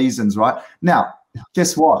all the reasons, right? Now,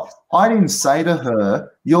 guess what? I didn't say to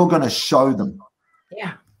her, you're going to show them.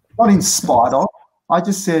 Yeah. Not in spite of. I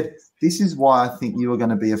just said, this is why I think you are going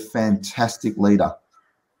to be a fantastic leader.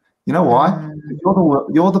 You know why?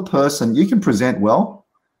 You're the person, you can present well,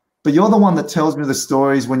 but you're the one that tells me the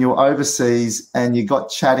stories when you're overseas and you got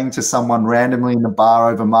chatting to someone randomly in the bar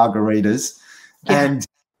over margaritas and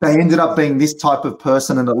they ended up being this type of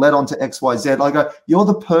person and it led on to XYZ. I go, you're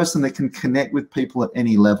the person that can connect with people at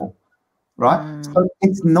any level, right? So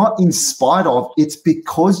it's not in spite of, it's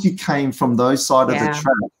because you came from those side of the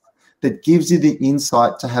track that gives you the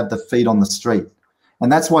insight to have the feet on the street.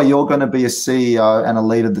 And that's why you're going to be a CEO and a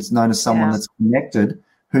leader that's known as someone that's connected,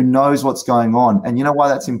 who knows what's going on. And you know why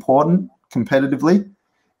that's important competitively?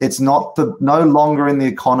 It's no longer in the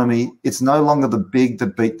economy. It's no longer the big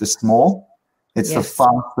that beat the small. It's the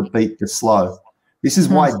fast that beat the slow. This is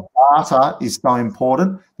why data is so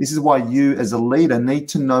important. This is why you as a leader need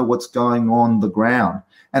to know what's going on the ground.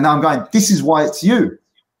 And I'm going, this is why it's you.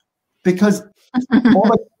 Because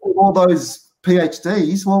all those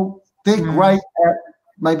PhDs, well, they're great at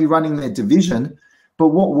maybe running their division, but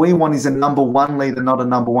what we want is a number one leader, not a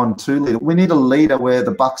number 1, 2 leader. We need a leader where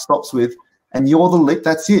the buck stops with, and you're the lead.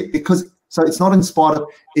 That's it. So it's not in spite of,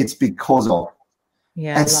 it's because of.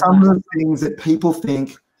 Yeah. And some of the things that people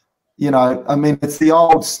think, I mean, it's the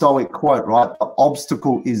old Stoic quote, right? The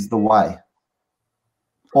obstacle is the way.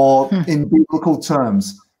 Or in biblical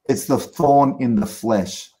terms, it's the thorn in the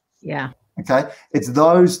flesh. Yeah. Okay. It's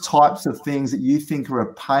those types of things that you think are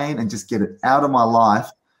a pain and just get it out of my life,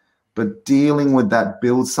 but dealing with that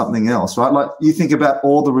builds something else, right? Like you think about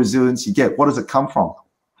all the resilience you get. What does it come from?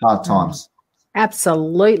 Hard times.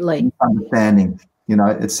 Absolutely. Understanding,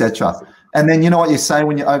 etc. And then you know what you say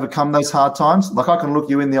when you overcome those hard times? Like I can look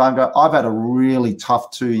you in the eye and go, I've had a really tough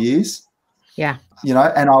 2 years. Yeah.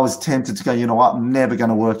 And I was tempted to go, you know what? I'm never going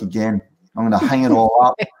to work again. I'm going to hang it all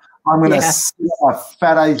up. I'm going to sit my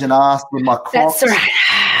fat Asian ass with my Crocs. That's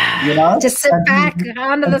right. Just sit back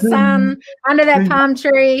under the sun, under that palm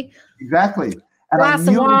tree. Exactly. And glass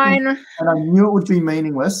of wine. And I knew it would be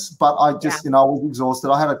meaningless, but I just, I was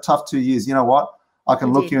exhausted. I had a tough 2 years. You know what? I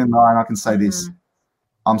can look you in the eye and I can say this.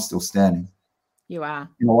 I'm still standing. You are.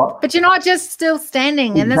 You know what? But you're not just still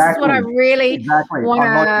standing. And this is what I really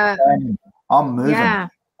want to. I'm moving. Yeah.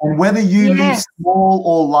 And whether you live small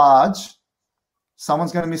or large,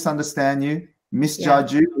 someone's going to misunderstand you,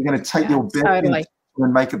 misjudge you. We're going to take your best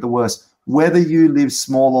and make it the worst, whether you live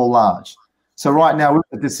small or large. So right now we're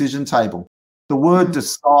at the decision table. The word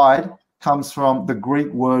decide comes from the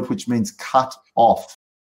Greek word which means cut off.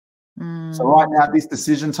 So right now at this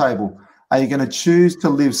decision table, are you going to choose to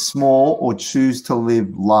live small or choose to live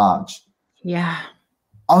large? Yeah.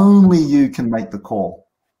 Only you can make the call.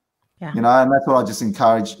 Yeah. And that's what I just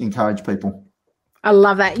encourage people. I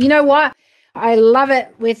love that. You know what? I love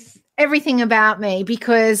it with everything about me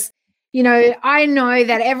because, I know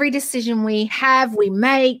that every decision we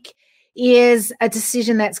make is a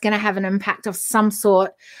decision that's going to have an impact of some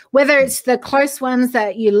sort, whether it's the close ones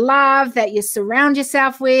that you love, that you surround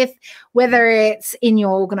yourself with, whether it's in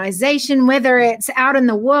your organization, whether it's out in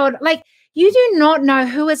the world. Like, you do not know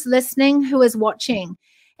who is listening, who is watching.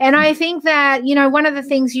 And I think that, one of the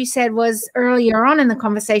things you said was earlier on in the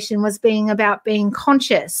conversation was being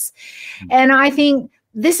conscious. And I think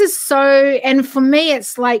this is and for me,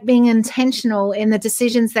 it's like being intentional in the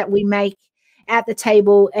decisions that we make at the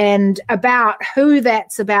table and about who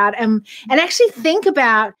that's about and actually think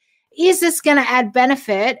about, is this going to add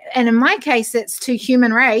benefit? And in my case, it's to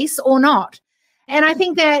human race or not. And I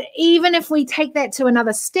think that even if we take that to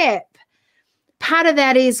another step, part of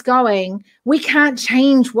that is we can't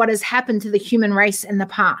change what has happened to the human race in the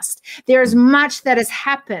past. There is much that has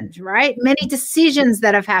happened, right? Many decisions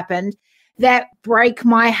that have happened that break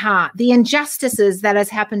my heart, the injustices that has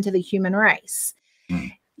happened to the human race.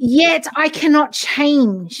 Yet I cannot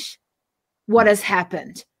change what has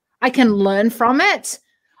happened. I can learn from it.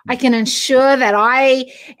 I can ensure that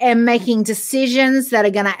I am making decisions that are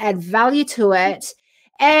going to add value to it.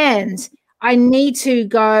 And I need to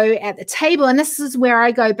go at the table. And this is where I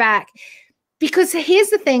go back. Because here's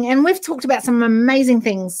the thing, and we've talked about some amazing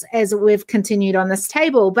things as we've continued on this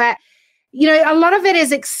table, but, a lot of it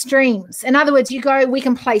is extremes. In other words, we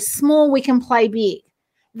can play small, we can play big.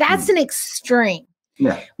 That's an extreme.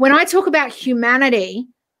 Yeah. When I talk about humanity,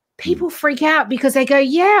 people freak out because they go,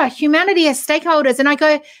 yeah, humanity has stakeholders. And I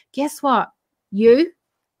go, guess what? You,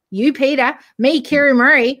 Peter, me, Kiri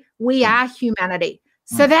Murray, we are humanity.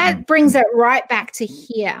 So that brings it right back to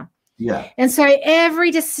here. Yeah. And so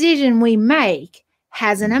every decision we make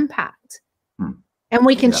has an impact. And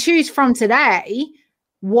we can choose from today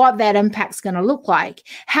what that impact's going to look like,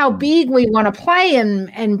 how big we want to play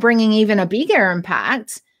and bringing even a bigger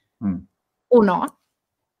impact or not.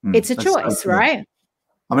 It's a choice, right?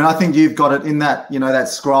 I mean, I think you've got it in that, that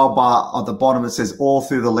scroll bar at the bottom. It says all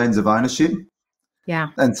through the lens of ownership. Yeah.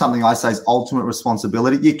 And something I say is ultimate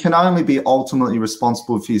responsibility. You can only be ultimately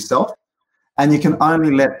responsible for yourself, and you can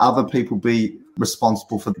only let other people be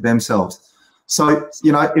responsible for themselves. So,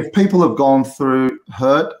 if people have gone through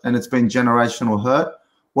hurt and it's been generational hurt,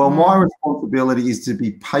 well, my responsibility is to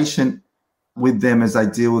be patient with them as they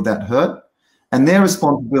deal with that hurt. And their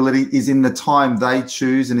responsibility is in the time they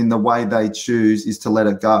choose and in the way they choose is to let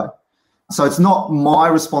it go. So it's not my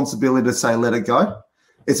responsibility to say, let it go.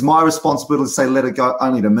 It's my responsibility to say, let it go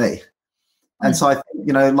only to me. And so I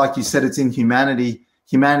think, like you said, it's in humanity.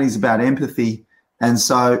 Humanity is about empathy. And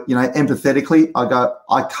so, empathetically, I go,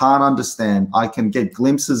 I can't understand. I can get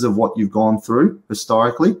glimpses of what you've gone through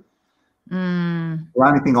historically. The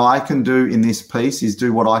only thing I can do in this piece is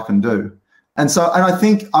do what I can do. And I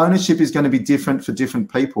think ownership is going to be different for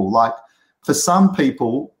different people. Like for some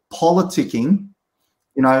people, politicking,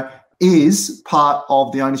 is part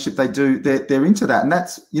of the ownership they do. They're into that. And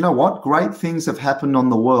that's, what? Great things have happened on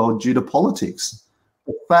the world due to politics.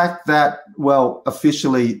 The fact that,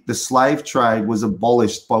 officially the slave trade was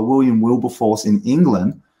abolished by William Wilberforce in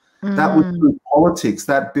England, that was through politics.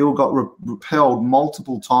 That bill got repealed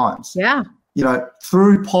multiple times. Yeah.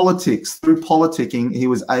 Through politics, through politicking, he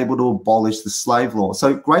was able to abolish the slave law.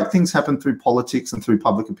 So great things happen through politics and through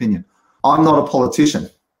public opinion. I'm not a politician.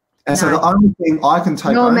 And so the only thing I can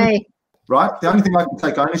take ownership, right? The only thing I can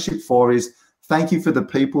take ownership for is thank you for the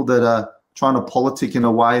people that are trying to politic in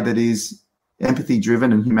a way that is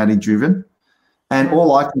empathy-driven and humanity-driven. And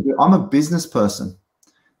all I can do, I'm a business person.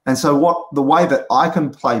 And so the way that I can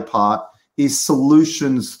play part is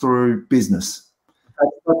solutions through business.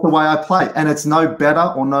 That's the way I play. And it's no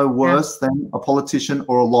better or no worse than a politician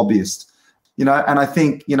or a lobbyist. And I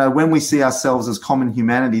think, when we see ourselves as common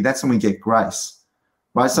humanity, that's when we get grace,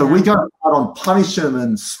 right? So we go out on punish them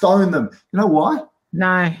and stone them. You know why?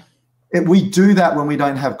 No. We do that when we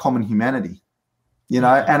don't have common humanity,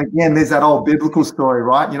 And again, there's that old biblical story,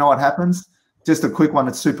 right? You know what happens? Just a quick one.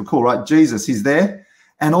 It's super cool, right? Jesus, he's there.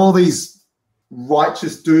 And all these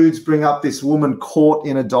righteous dudes bring up this woman caught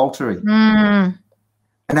in adultery.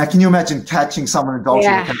 And now, can you imagine catching someone in adultery?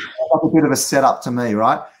 Yeah. That's a bit of a setup to me,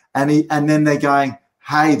 right? And then they're going,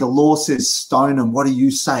 hey, the law says stone them. What do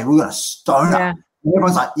you say? We're going to stone her. And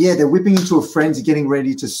everyone's like, yeah, they're whipping into a frenzy, getting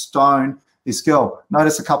ready to stone this girl.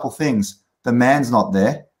 Notice a couple things. The man's not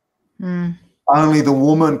there. Only the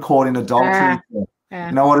woman caught in adultery.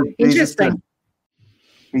 You know what? Interesting.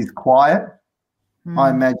 He's quiet.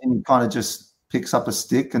 I imagine he kind of just picks up a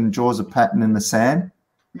stick and draws a pattern in the sand.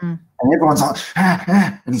 And everyone's like,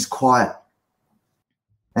 and he's quiet.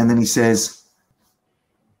 And then he says,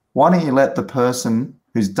 why don't you let the person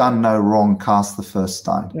who's done no wrong cast the first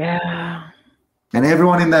stone? Yeah. And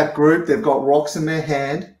everyone in that group, they've got rocks in their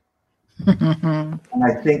hand. And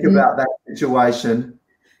they think about that situation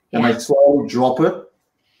and they slowly drop it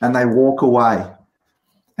and they walk away.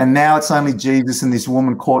 And now it's only Jesus and this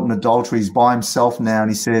woman caught in adultery. He's by himself now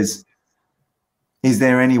and he says, is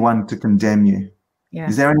there anyone to condemn you? Yeah.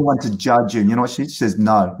 Is there anyone to judge you? And you know what she says?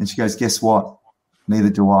 No. And she goes, guess what? Neither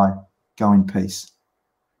do I. Go in peace.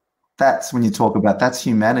 That's when you talk about, that's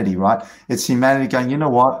humanity, right? It's humanity going, you know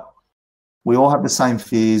what? We all have the same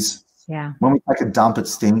fears. Yeah. When we take a dump, it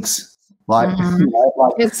stinks.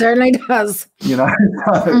 It certainly does. We're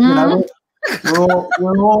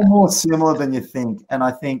all more similar than you think. And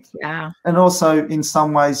I think, and also in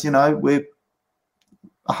some ways, we're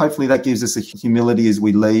hopefully that gives us a humility as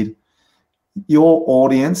we lead. Your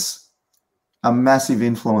audience are massive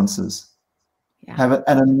influencers, have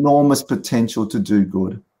an enormous potential to do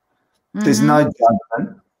good. There's no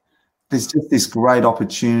judgment. There's just this great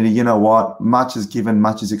opportunity. You know what? Much is given,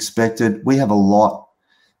 much is expected. We have a lot.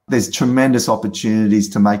 There's tremendous opportunities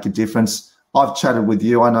to make a difference. I've chatted with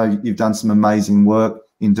you. I know you've done some amazing work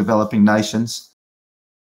in developing nations.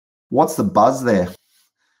 What's the buzz there?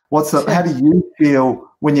 How do you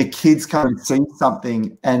feel when your kids come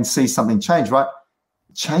and see something change, right?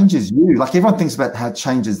 It changes you. Like everyone thinks about how it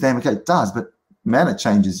changes them. Okay, it does, but man, it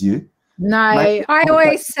changes you. No, I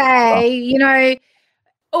always say,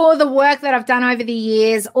 all the work that I've done over the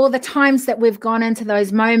years, all the times that we've gone into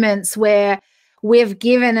those moments where we've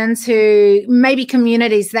given into maybe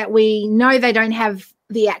communities that we know they don't have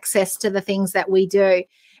the access to the things that we do.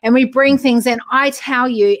 And we bring things in. I tell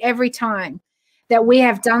you every time that we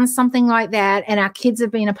have done something like that and our kids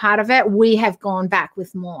have been a part of it, we have gone back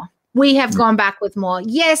with more. Gone back with more.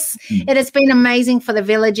 Yes, it has been amazing for the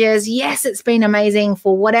villages. Yes, it's been amazing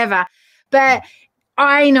for whatever. But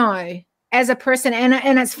I know as a person,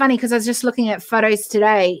 and it's funny because I was just looking at photos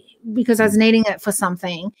today because I was needing it for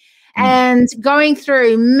something. And going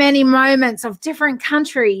through many moments of different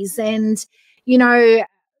countries and,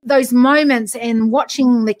 those moments and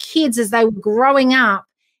watching the kids as they were growing up.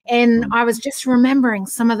 And I was just remembering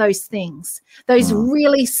some of those things, those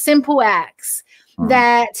really simple acts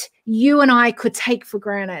that you and I could take for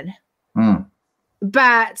granted.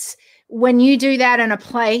 But when you do that in a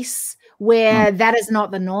place where that is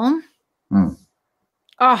not the norm,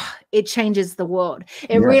 Oh, it changes the world.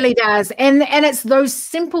 It really does. And it's those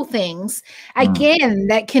simple things, again,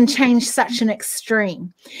 that can change such an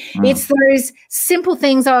extreme. It's those simple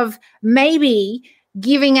things of maybe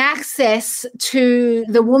giving access to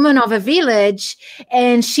the woman of a village,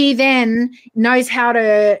 and she then knows how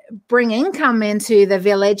to bring income into the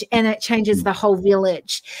village, and it changes the whole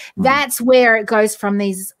village. That's where it goes from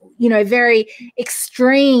these, very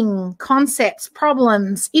extreme concepts,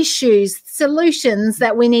 problems, issues, solutions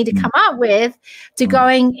that we need to come up with to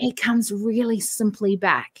going, it comes really simply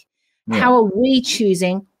back. How are we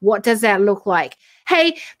choosing? What does that look like?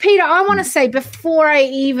 Hey, Peter, I want to say before I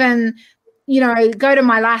even go to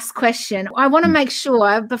my last question, I want to make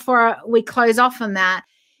sure before we close off on that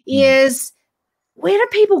is, where do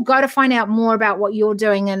people go to find out more about what you're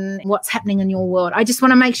doing and what's happening in your world? I just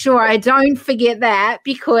want to make sure I don't forget that,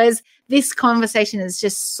 because this conversation is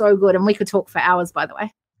just so good, and we could talk for hours, by the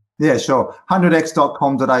way. Yeah, sure.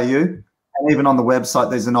 100x.com.au. And even on the website,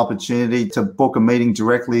 there's an opportunity to book a meeting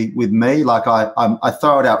directly with me. Like I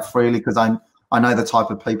throw it out freely because I know the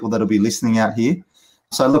type of people that'll be listening out here.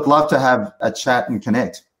 So look, love to have a chat and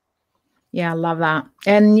connect. Yeah, I love that.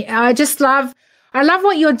 And I love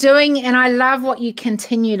what you're doing, and I love what you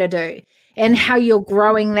continue to do and how you're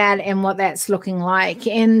growing that and what that's looking like.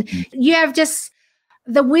 And you have just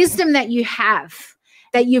the wisdom that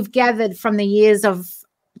you've gathered from the years of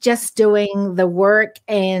just doing the work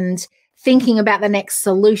and thinking about the next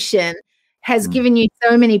solution has given you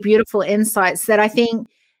so many beautiful insights that I think,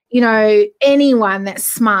 anyone that's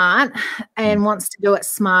smart and wants to do it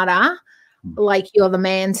smarter, like you're the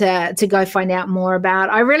man to go find out more about.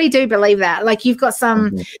 I really do believe that. Like, you've got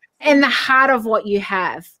some, and the heart of what you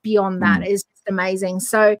have beyond that is just amazing.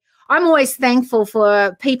 So I'm always thankful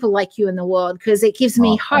for people like you in the world, because it gives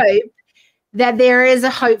me hope that there is a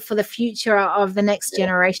hope for the future of the next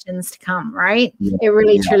generations to come, right? It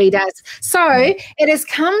really, truly does. So it has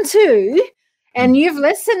come to, and you've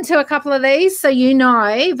listened to a couple of these, so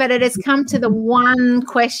but it has come to the one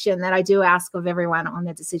question that I do ask of everyone on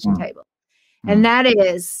the decision table. And that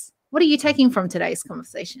is, what are you taking from today's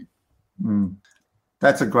conversation?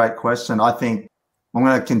 That's a great question. I think I'm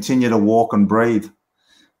going to continue to walk and breathe.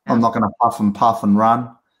 I'm not going to puff and puff and run.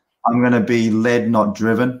 I'm going to be led, not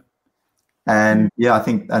driven. And I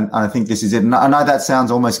think this is it. And I know that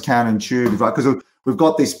sounds almost counterintuitive, right? Because we've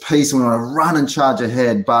got this piece and we want to run and charge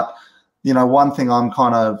ahead. But, one thing I'm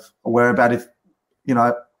kind of aware about,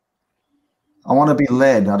 I want to be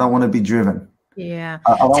led. I don't want to be driven. Yeah.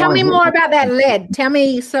 Tell me more about that led. Tell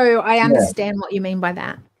me so I understand what you mean by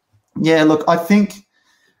that. Yeah, look, I think,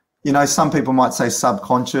 some people might say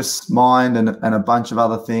subconscious mind and a bunch of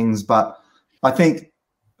other things, but I think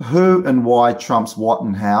who and why trumps what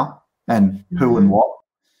and how, and who and what.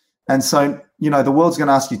 And so, the world's going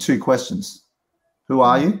to ask you two questions. Who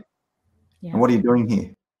are you? And what are you doing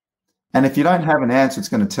here? And if you don't have an answer, it's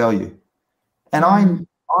going to tell you. And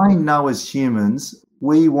I know as humans,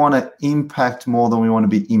 we want to impact more than we want to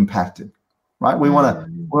be impacted, right? We want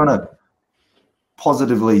to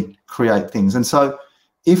positively create things. And so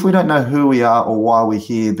if we don't know who we are or why we're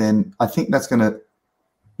here, then I think that's going to,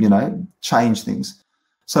 change things.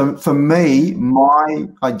 So for me, my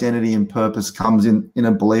identity and purpose comes in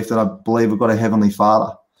a belief that I believe we've got a Heavenly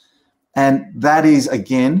Father. And that is,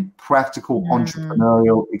 again, practical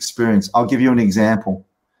entrepreneurial experience. I'll give you an example.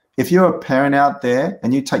 If you're a parent out there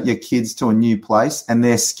and you take your kids to a new place and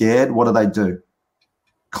they're scared, what do?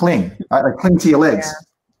 Cling. Right? They cling to your legs. Yeah.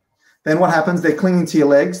 Then what happens? They're clinging to your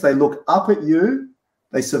legs. They look up at you.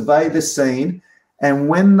 They survey the scene. And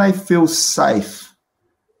when they feel safe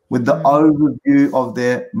with the overview of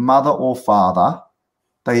their mother or father,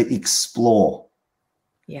 they explore.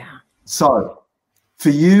 Yeah. So for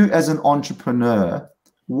you as an entrepreneur,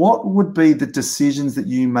 what would be the decisions that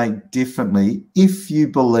you make differently if you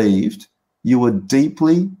believed you were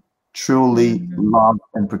deeply, truly loved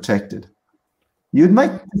and protected? You'd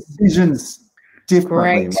make decisions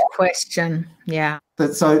differently. Great question. Yeah.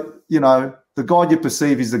 So, the God you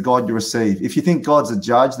perceive is the God you receive. If you think God's a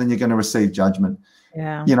judge, then you're going to receive judgment.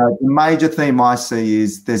 Yeah. The major theme I see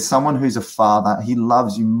is there's someone who's a father. He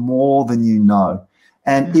loves you more than you know.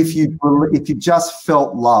 And if you just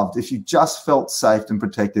felt loved, if you just felt safe and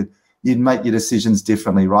protected, you'd make your decisions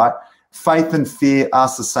differently, right? Faith and fear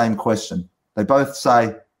ask the same question. They both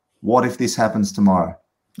say, what if this happens tomorrow?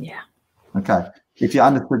 Yeah. Okay. If you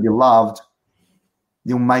understood you're loved,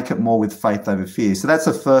 you'll make it more with faith over fear. So that's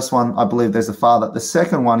the first one. I believe there's a father. The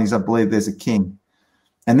second one is I believe there's a king.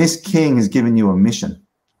 And this king has given you a mission.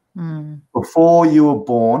 Before you were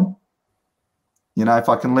born, if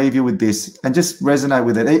I can leave you with this and just resonate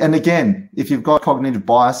with it. And again, if you've got cognitive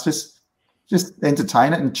bias, just Just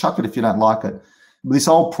entertain it and chuck it if you don't like it. This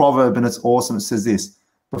old proverb, and it's awesome, it says this: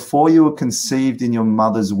 before you were conceived in your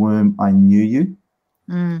mother's womb, I knew you.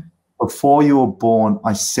 Before you were born,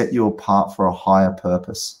 I set you apart for a higher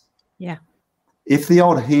purpose. Yeah. If the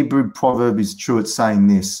old Hebrew proverb is true, it's saying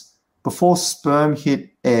this: before sperm hit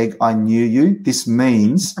egg, I knew you. This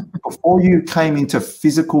means before you came into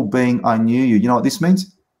physical being, I knew you. You know what this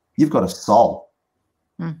means? You've got a soul.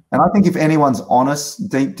 And I think if anyone's honest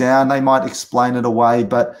deep down, they might explain it away,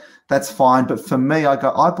 but that's fine. But for me, I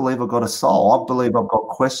believe I've got a soul. I believe I've got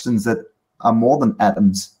questions that are more than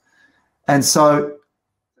atoms. And so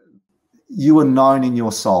you were known in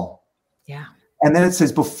your soul. Yeah. And then it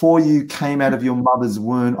says, before you came out of your mother's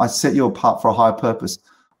womb, I set you apart for a higher purpose.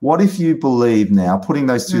 What if you believe now, putting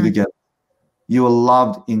those two together, you are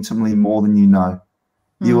loved intimately more than you know.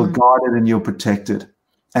 You are guided and you're protected,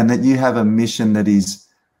 and that you have a mission that is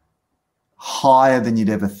higher than you'd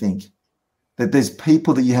ever think, that there's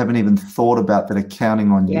people that you haven't even thought about that are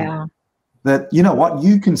counting on you. Yeah. That, you know what,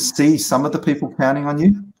 you can see some of the people counting on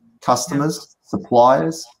you, customers,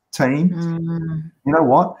 suppliers, team. You know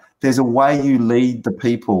what? There's a way you lead the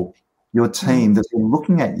people, your team, that they're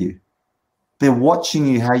looking at you. They're watching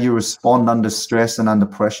you, how you respond under stress and under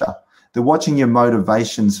pressure. They're watching your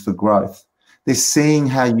motivations for growth. They're seeing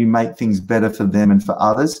how you make things better for them and for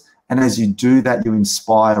others. And as you do that, you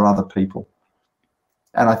inspire other people.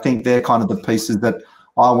 And I think they're kind of the pieces that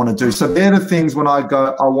I want to do. So they're the things when I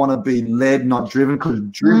go, I want to be led, not driven, because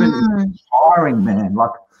driven is inspiring, man.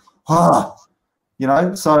 Like, you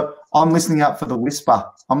know, so I'm listening out for the whisper.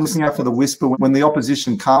 I'm listening out for the whisper. When the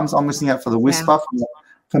opposition comes, I'm listening out for the whisper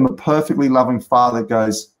from a perfectly loving father that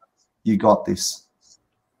goes, you got this.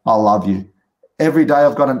 I love you. Every day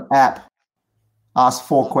I've got an app. Ask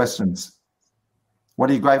 4 questions. What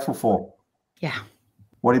are you grateful for? Yeah.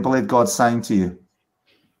 What do you believe God's saying to you?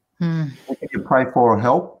 What can you pray for or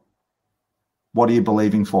help? What are you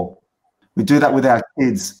believing for? We do that with our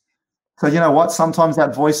kids. So you know what? Sometimes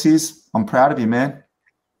that voice is, I'm proud of you, man.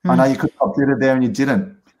 I know you could have did it there and you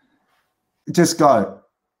didn't. Just go.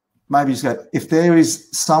 Maybe just go, if there is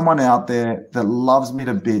someone out there that loves me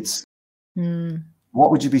to bits,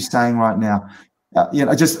 what would you be saying right now? You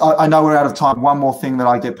know, I know we're out of time. One more thing that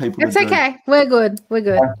I get people to do. It's okay. We're good.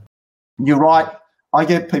 You're right. I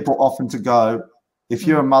get people often to go, if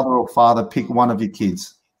you're a mother or father, pick one of your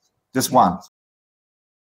kids, just one.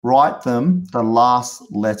 Write them the last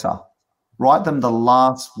letter. Write them the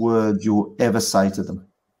last word you'll ever say to them.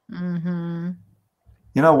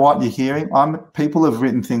 You know what you're hearing? People have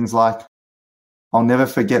written things like, I'll never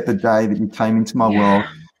forget the day that you came into my world.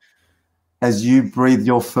 As you breathed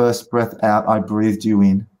your first breath out, I breathed you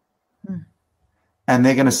in. And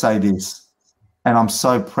they're going to say this, and I'm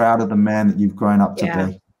so proud of the man that you've grown up to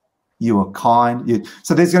be. You are kind.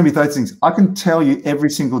 So there's going to be those things. I can tell you every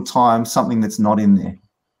single time something that's not in there.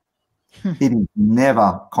 It is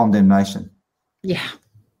never condemnation. Yeah.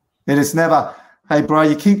 It is never, hey, bro,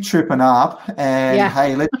 you keep tripping up, and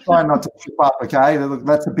hey, let's try not to trip up, okay?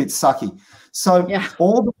 That's a bit sucky. So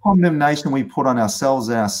all the condemnation we put on ourselves,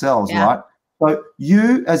 right? So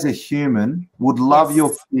you as a human would love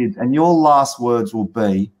your kids, and your last words will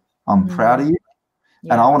be, I'm proud of you,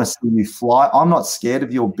 and I want to see you fly. I'm not scared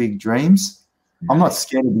of your big dreams. I'm not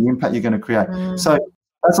scared of the impact you're going to create. So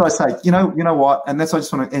that's what I say, you know what? And that's what I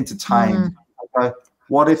just want to entertain. Okay,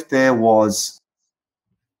 what if there was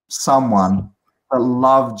someone that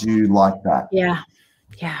loved you like that? Yeah.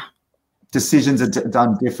 Decisions are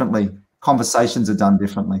done differently. Conversations are done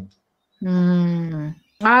differently.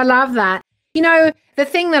 I love that. You know, the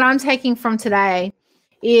thing that I'm taking from today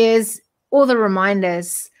is all the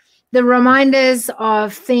reminders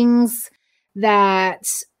of things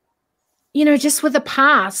that, you know, just with the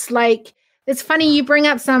past. Like, it's funny, you bring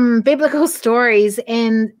up some biblical stories,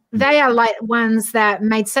 and they are like ones that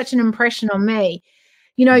made such an impression on me.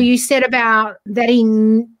 You know, you said about that he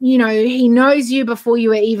knows you before you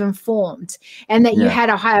were even formed, and that you had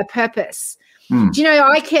a higher purpose. Do you know,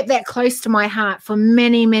 I kept that close to my heart for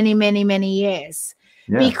many, many, many, many years,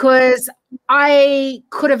 because I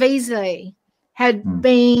could have easily had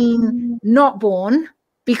been not born,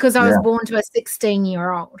 because I was born to a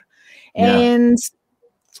 16-year-old. And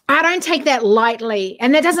I don't take that lightly.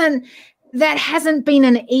 And that hasn't been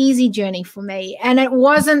an easy journey for me. And it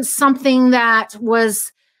wasn't something that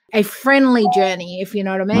was a friendly journey, if you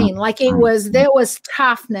know what I mean. Like, there was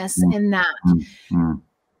toughness in that.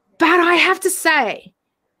 But I have to say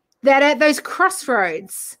that at those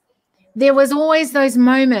crossroads, there was always those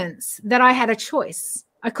moments that I had a choice.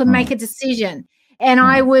 I could make a decision, and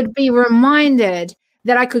I would be reminded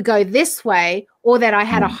that I could go this way, or that I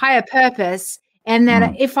had a higher purpose, and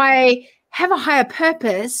that if I have a higher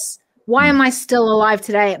purpose, why am I still alive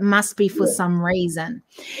today? It must be for some reason.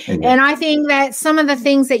 And I think that some of the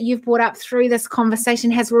things that you've brought up through this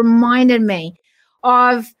conversation has reminded me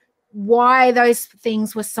of why those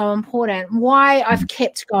things were so important, why I've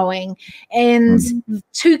kept going, and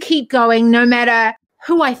to keep going no matter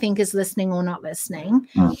who I think is listening or not listening.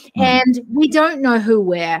 And we don't know who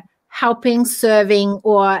we're helping, serving,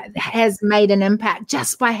 or has made an impact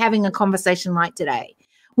just by having a conversation like today.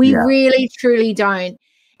 We really, truly don't.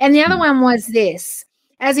 And the other one was this.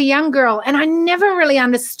 As a young girl, and I never really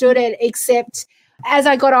understood it, except as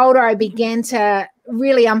I got older, I began to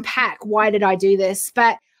really unpack, why did I do this?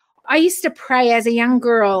 But I used to pray as a young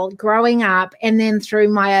girl growing up, and then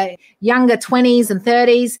through my younger 20s and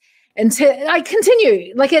 30s, until I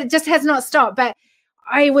continue, like it just has not stopped. But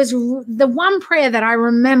the one prayer that I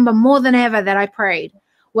remember more than ever that I prayed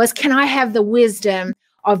was, can I have the wisdom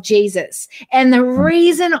of Jesus? And the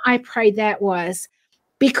reason I prayed that was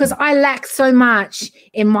because I lacked so much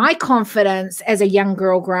in my confidence as a young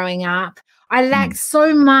girl growing up. I lacked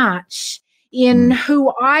so much in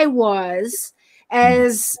who I was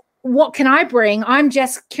as, what can I bring? I'm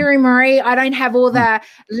just Kerry Marie. I don't have all the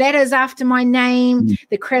letters after my name,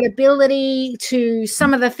 the credibility to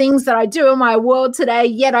some of the things that I do in my world today,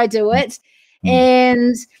 yet I do it.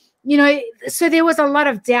 And, you know, so there was a lot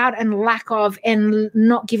of doubt and lack of, and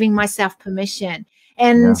not giving myself permission.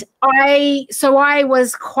 And I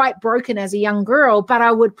was quite broken as a young girl, but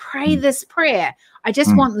I would pray this prayer. I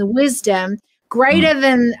just want the wisdom greater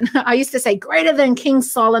than, I used to say, greater than King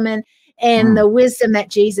Solomon, and the wisdom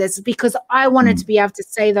that Jesus, because I wanted to be able to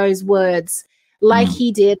say those words like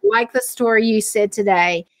he did, like the story you said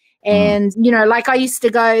today. And, you know, like I used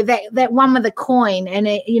to go, that one with the coin, and,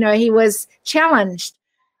 he was challenged,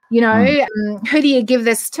 who do you give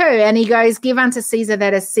this to? And he goes, give unto Caesar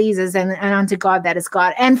that is Caesar's, and unto God that is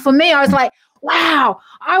God. And for me, I was like, wow,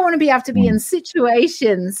 I want to be able to be in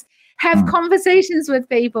situations, have conversations with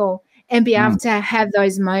people, and be able to have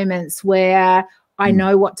those moments where I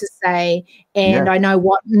know what to say, and I know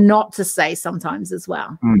what not to say sometimes as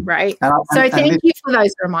well, right? So thank you for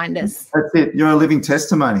those reminders. That's it. You're a living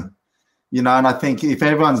testimony, and I think if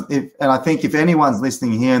anyone's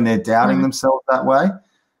listening here and they're doubting themselves that way,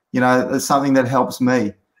 it's something that helps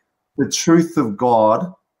me. The truth of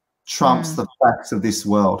God trumps the facts of this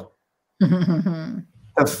world. The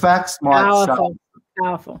facts might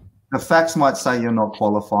powerful. The facts might say you're not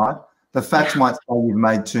qualified. The facts might say you've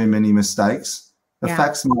made too many mistakes. The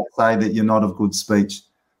facts might say that you're not of good speech.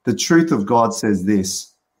 The truth of God says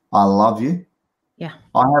this: I love you. Yeah.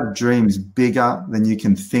 I have dreams bigger than you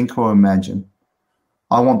can think or imagine.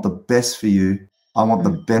 I want the best for you. I want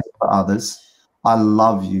the best for others. I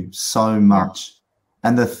love you so much.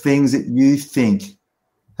 And the things that you think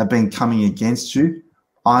have been coming against you,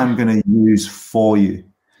 I'm going to use for you.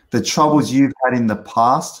 The troubles you've had in the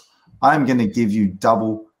past, I'm going to give you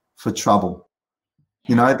double for trouble.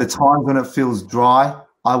 The times when it feels dry,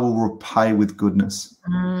 I will repay with goodness.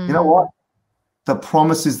 You know what? The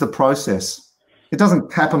promise is the process. It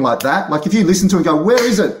doesn't happen like that. Like if you listen to it and go, where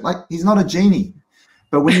is it? Like he's not a genie.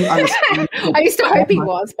 But when you understand, I used to hope he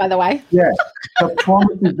was, by the way. Yeah, the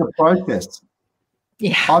promise is the process.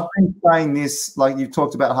 Yeah, I've been saying this, like you've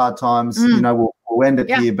talked about hard times. We'll end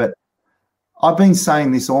it here, but I've been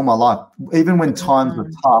saying this all my life. Even when times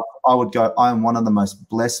were tough, I would go, I am one of the most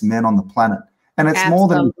blessed men on the planet. And it's more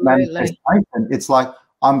than manifestation. It's like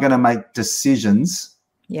I'm going to make decisions.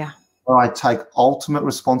 Yeah, where I take ultimate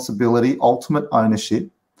responsibility, ultimate ownership,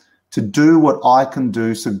 to do what I can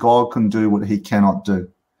do so God can do what he cannot do.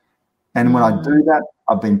 And when I do that,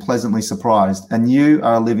 I've been pleasantly surprised. And you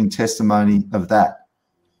are a living testimony of that,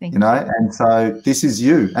 Thank you. And so this is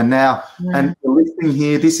you. And now, and listening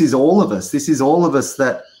here, this is all of us. This is all of us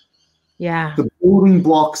that the building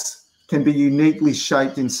blocks can be uniquely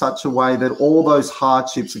shaped in such a way that all those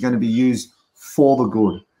hardships are going to be used for the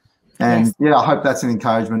good. And I hope that's an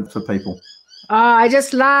encouragement for people. Oh, I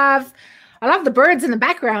love the birds in the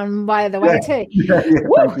background, by the way, too.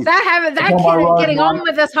 Woo, that getting on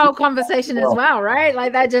with this whole conversation as well, right?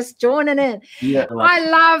 Like they're just joining in. Yeah, I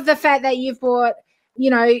love the fact that you've brought,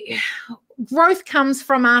 growth comes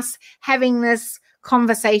from us having this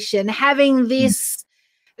conversation, having this,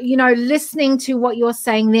 listening to what you're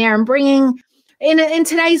saying there, and bringing in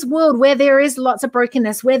today's world where there is lots of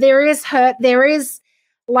brokenness, where there is hurt, there is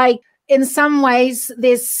in some ways,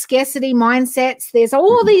 there's scarcity mindsets. There's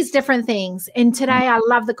all these different things. And today, I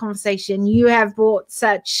love the conversation. You have brought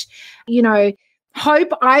such, hope,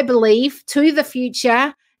 I believe, to the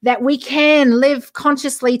future, that we can live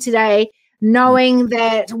consciously today, knowing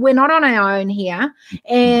that we're not on our own here,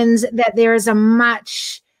 and that there is a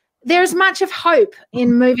much there's much of hope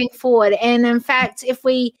in moving forward. And in fact, if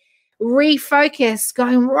we refocus,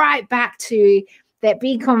 going right back to that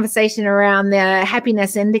big conversation around the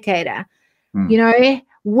happiness indicator, you know,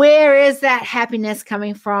 where is that happiness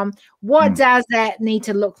coming from? What does that need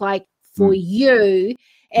to look like for you?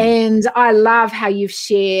 And I love how you've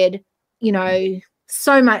shared, you know,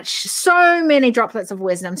 so many droplets of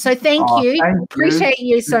wisdom. So thank you. Appreciate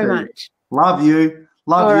you so much. Love you.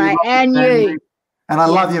 Love you. Right. And you. And I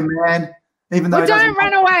love you, man. Even though don't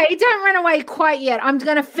run away. Don't run away quite yet. I'm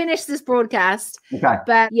going to finish this broadcast. Okay.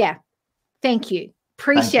 But yeah, thank you.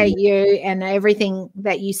 Appreciate you and everything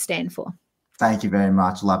that you stand for. Thank you very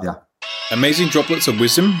much. Love you. Amazing droplets of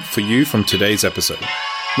wisdom for you from today's episode.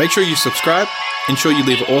 Make sure you subscribe, ensure you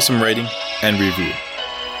leave an awesome rating and review.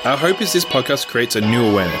 Our hope is this podcast creates a new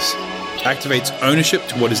awareness, activates ownership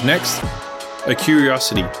to what is next, a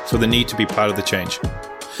curiosity for the need to be part of the change,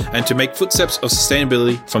 and to make footsteps of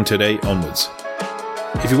sustainability from today onwards.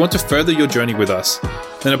 If you want to further your journey with us,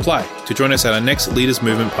 then apply to join us at our next Leaders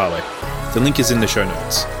Movement Parlay. The link is in the show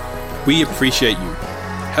notes. We appreciate you.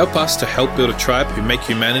 Help us to help build a tribe who make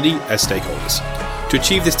humanity as stakeholders. To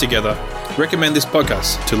achieve this together, recommend this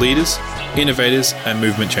podcast to leaders, innovators, and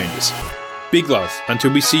movement changers. Big love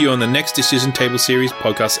until we see you on the next Decision Table Series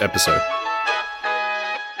podcast episode.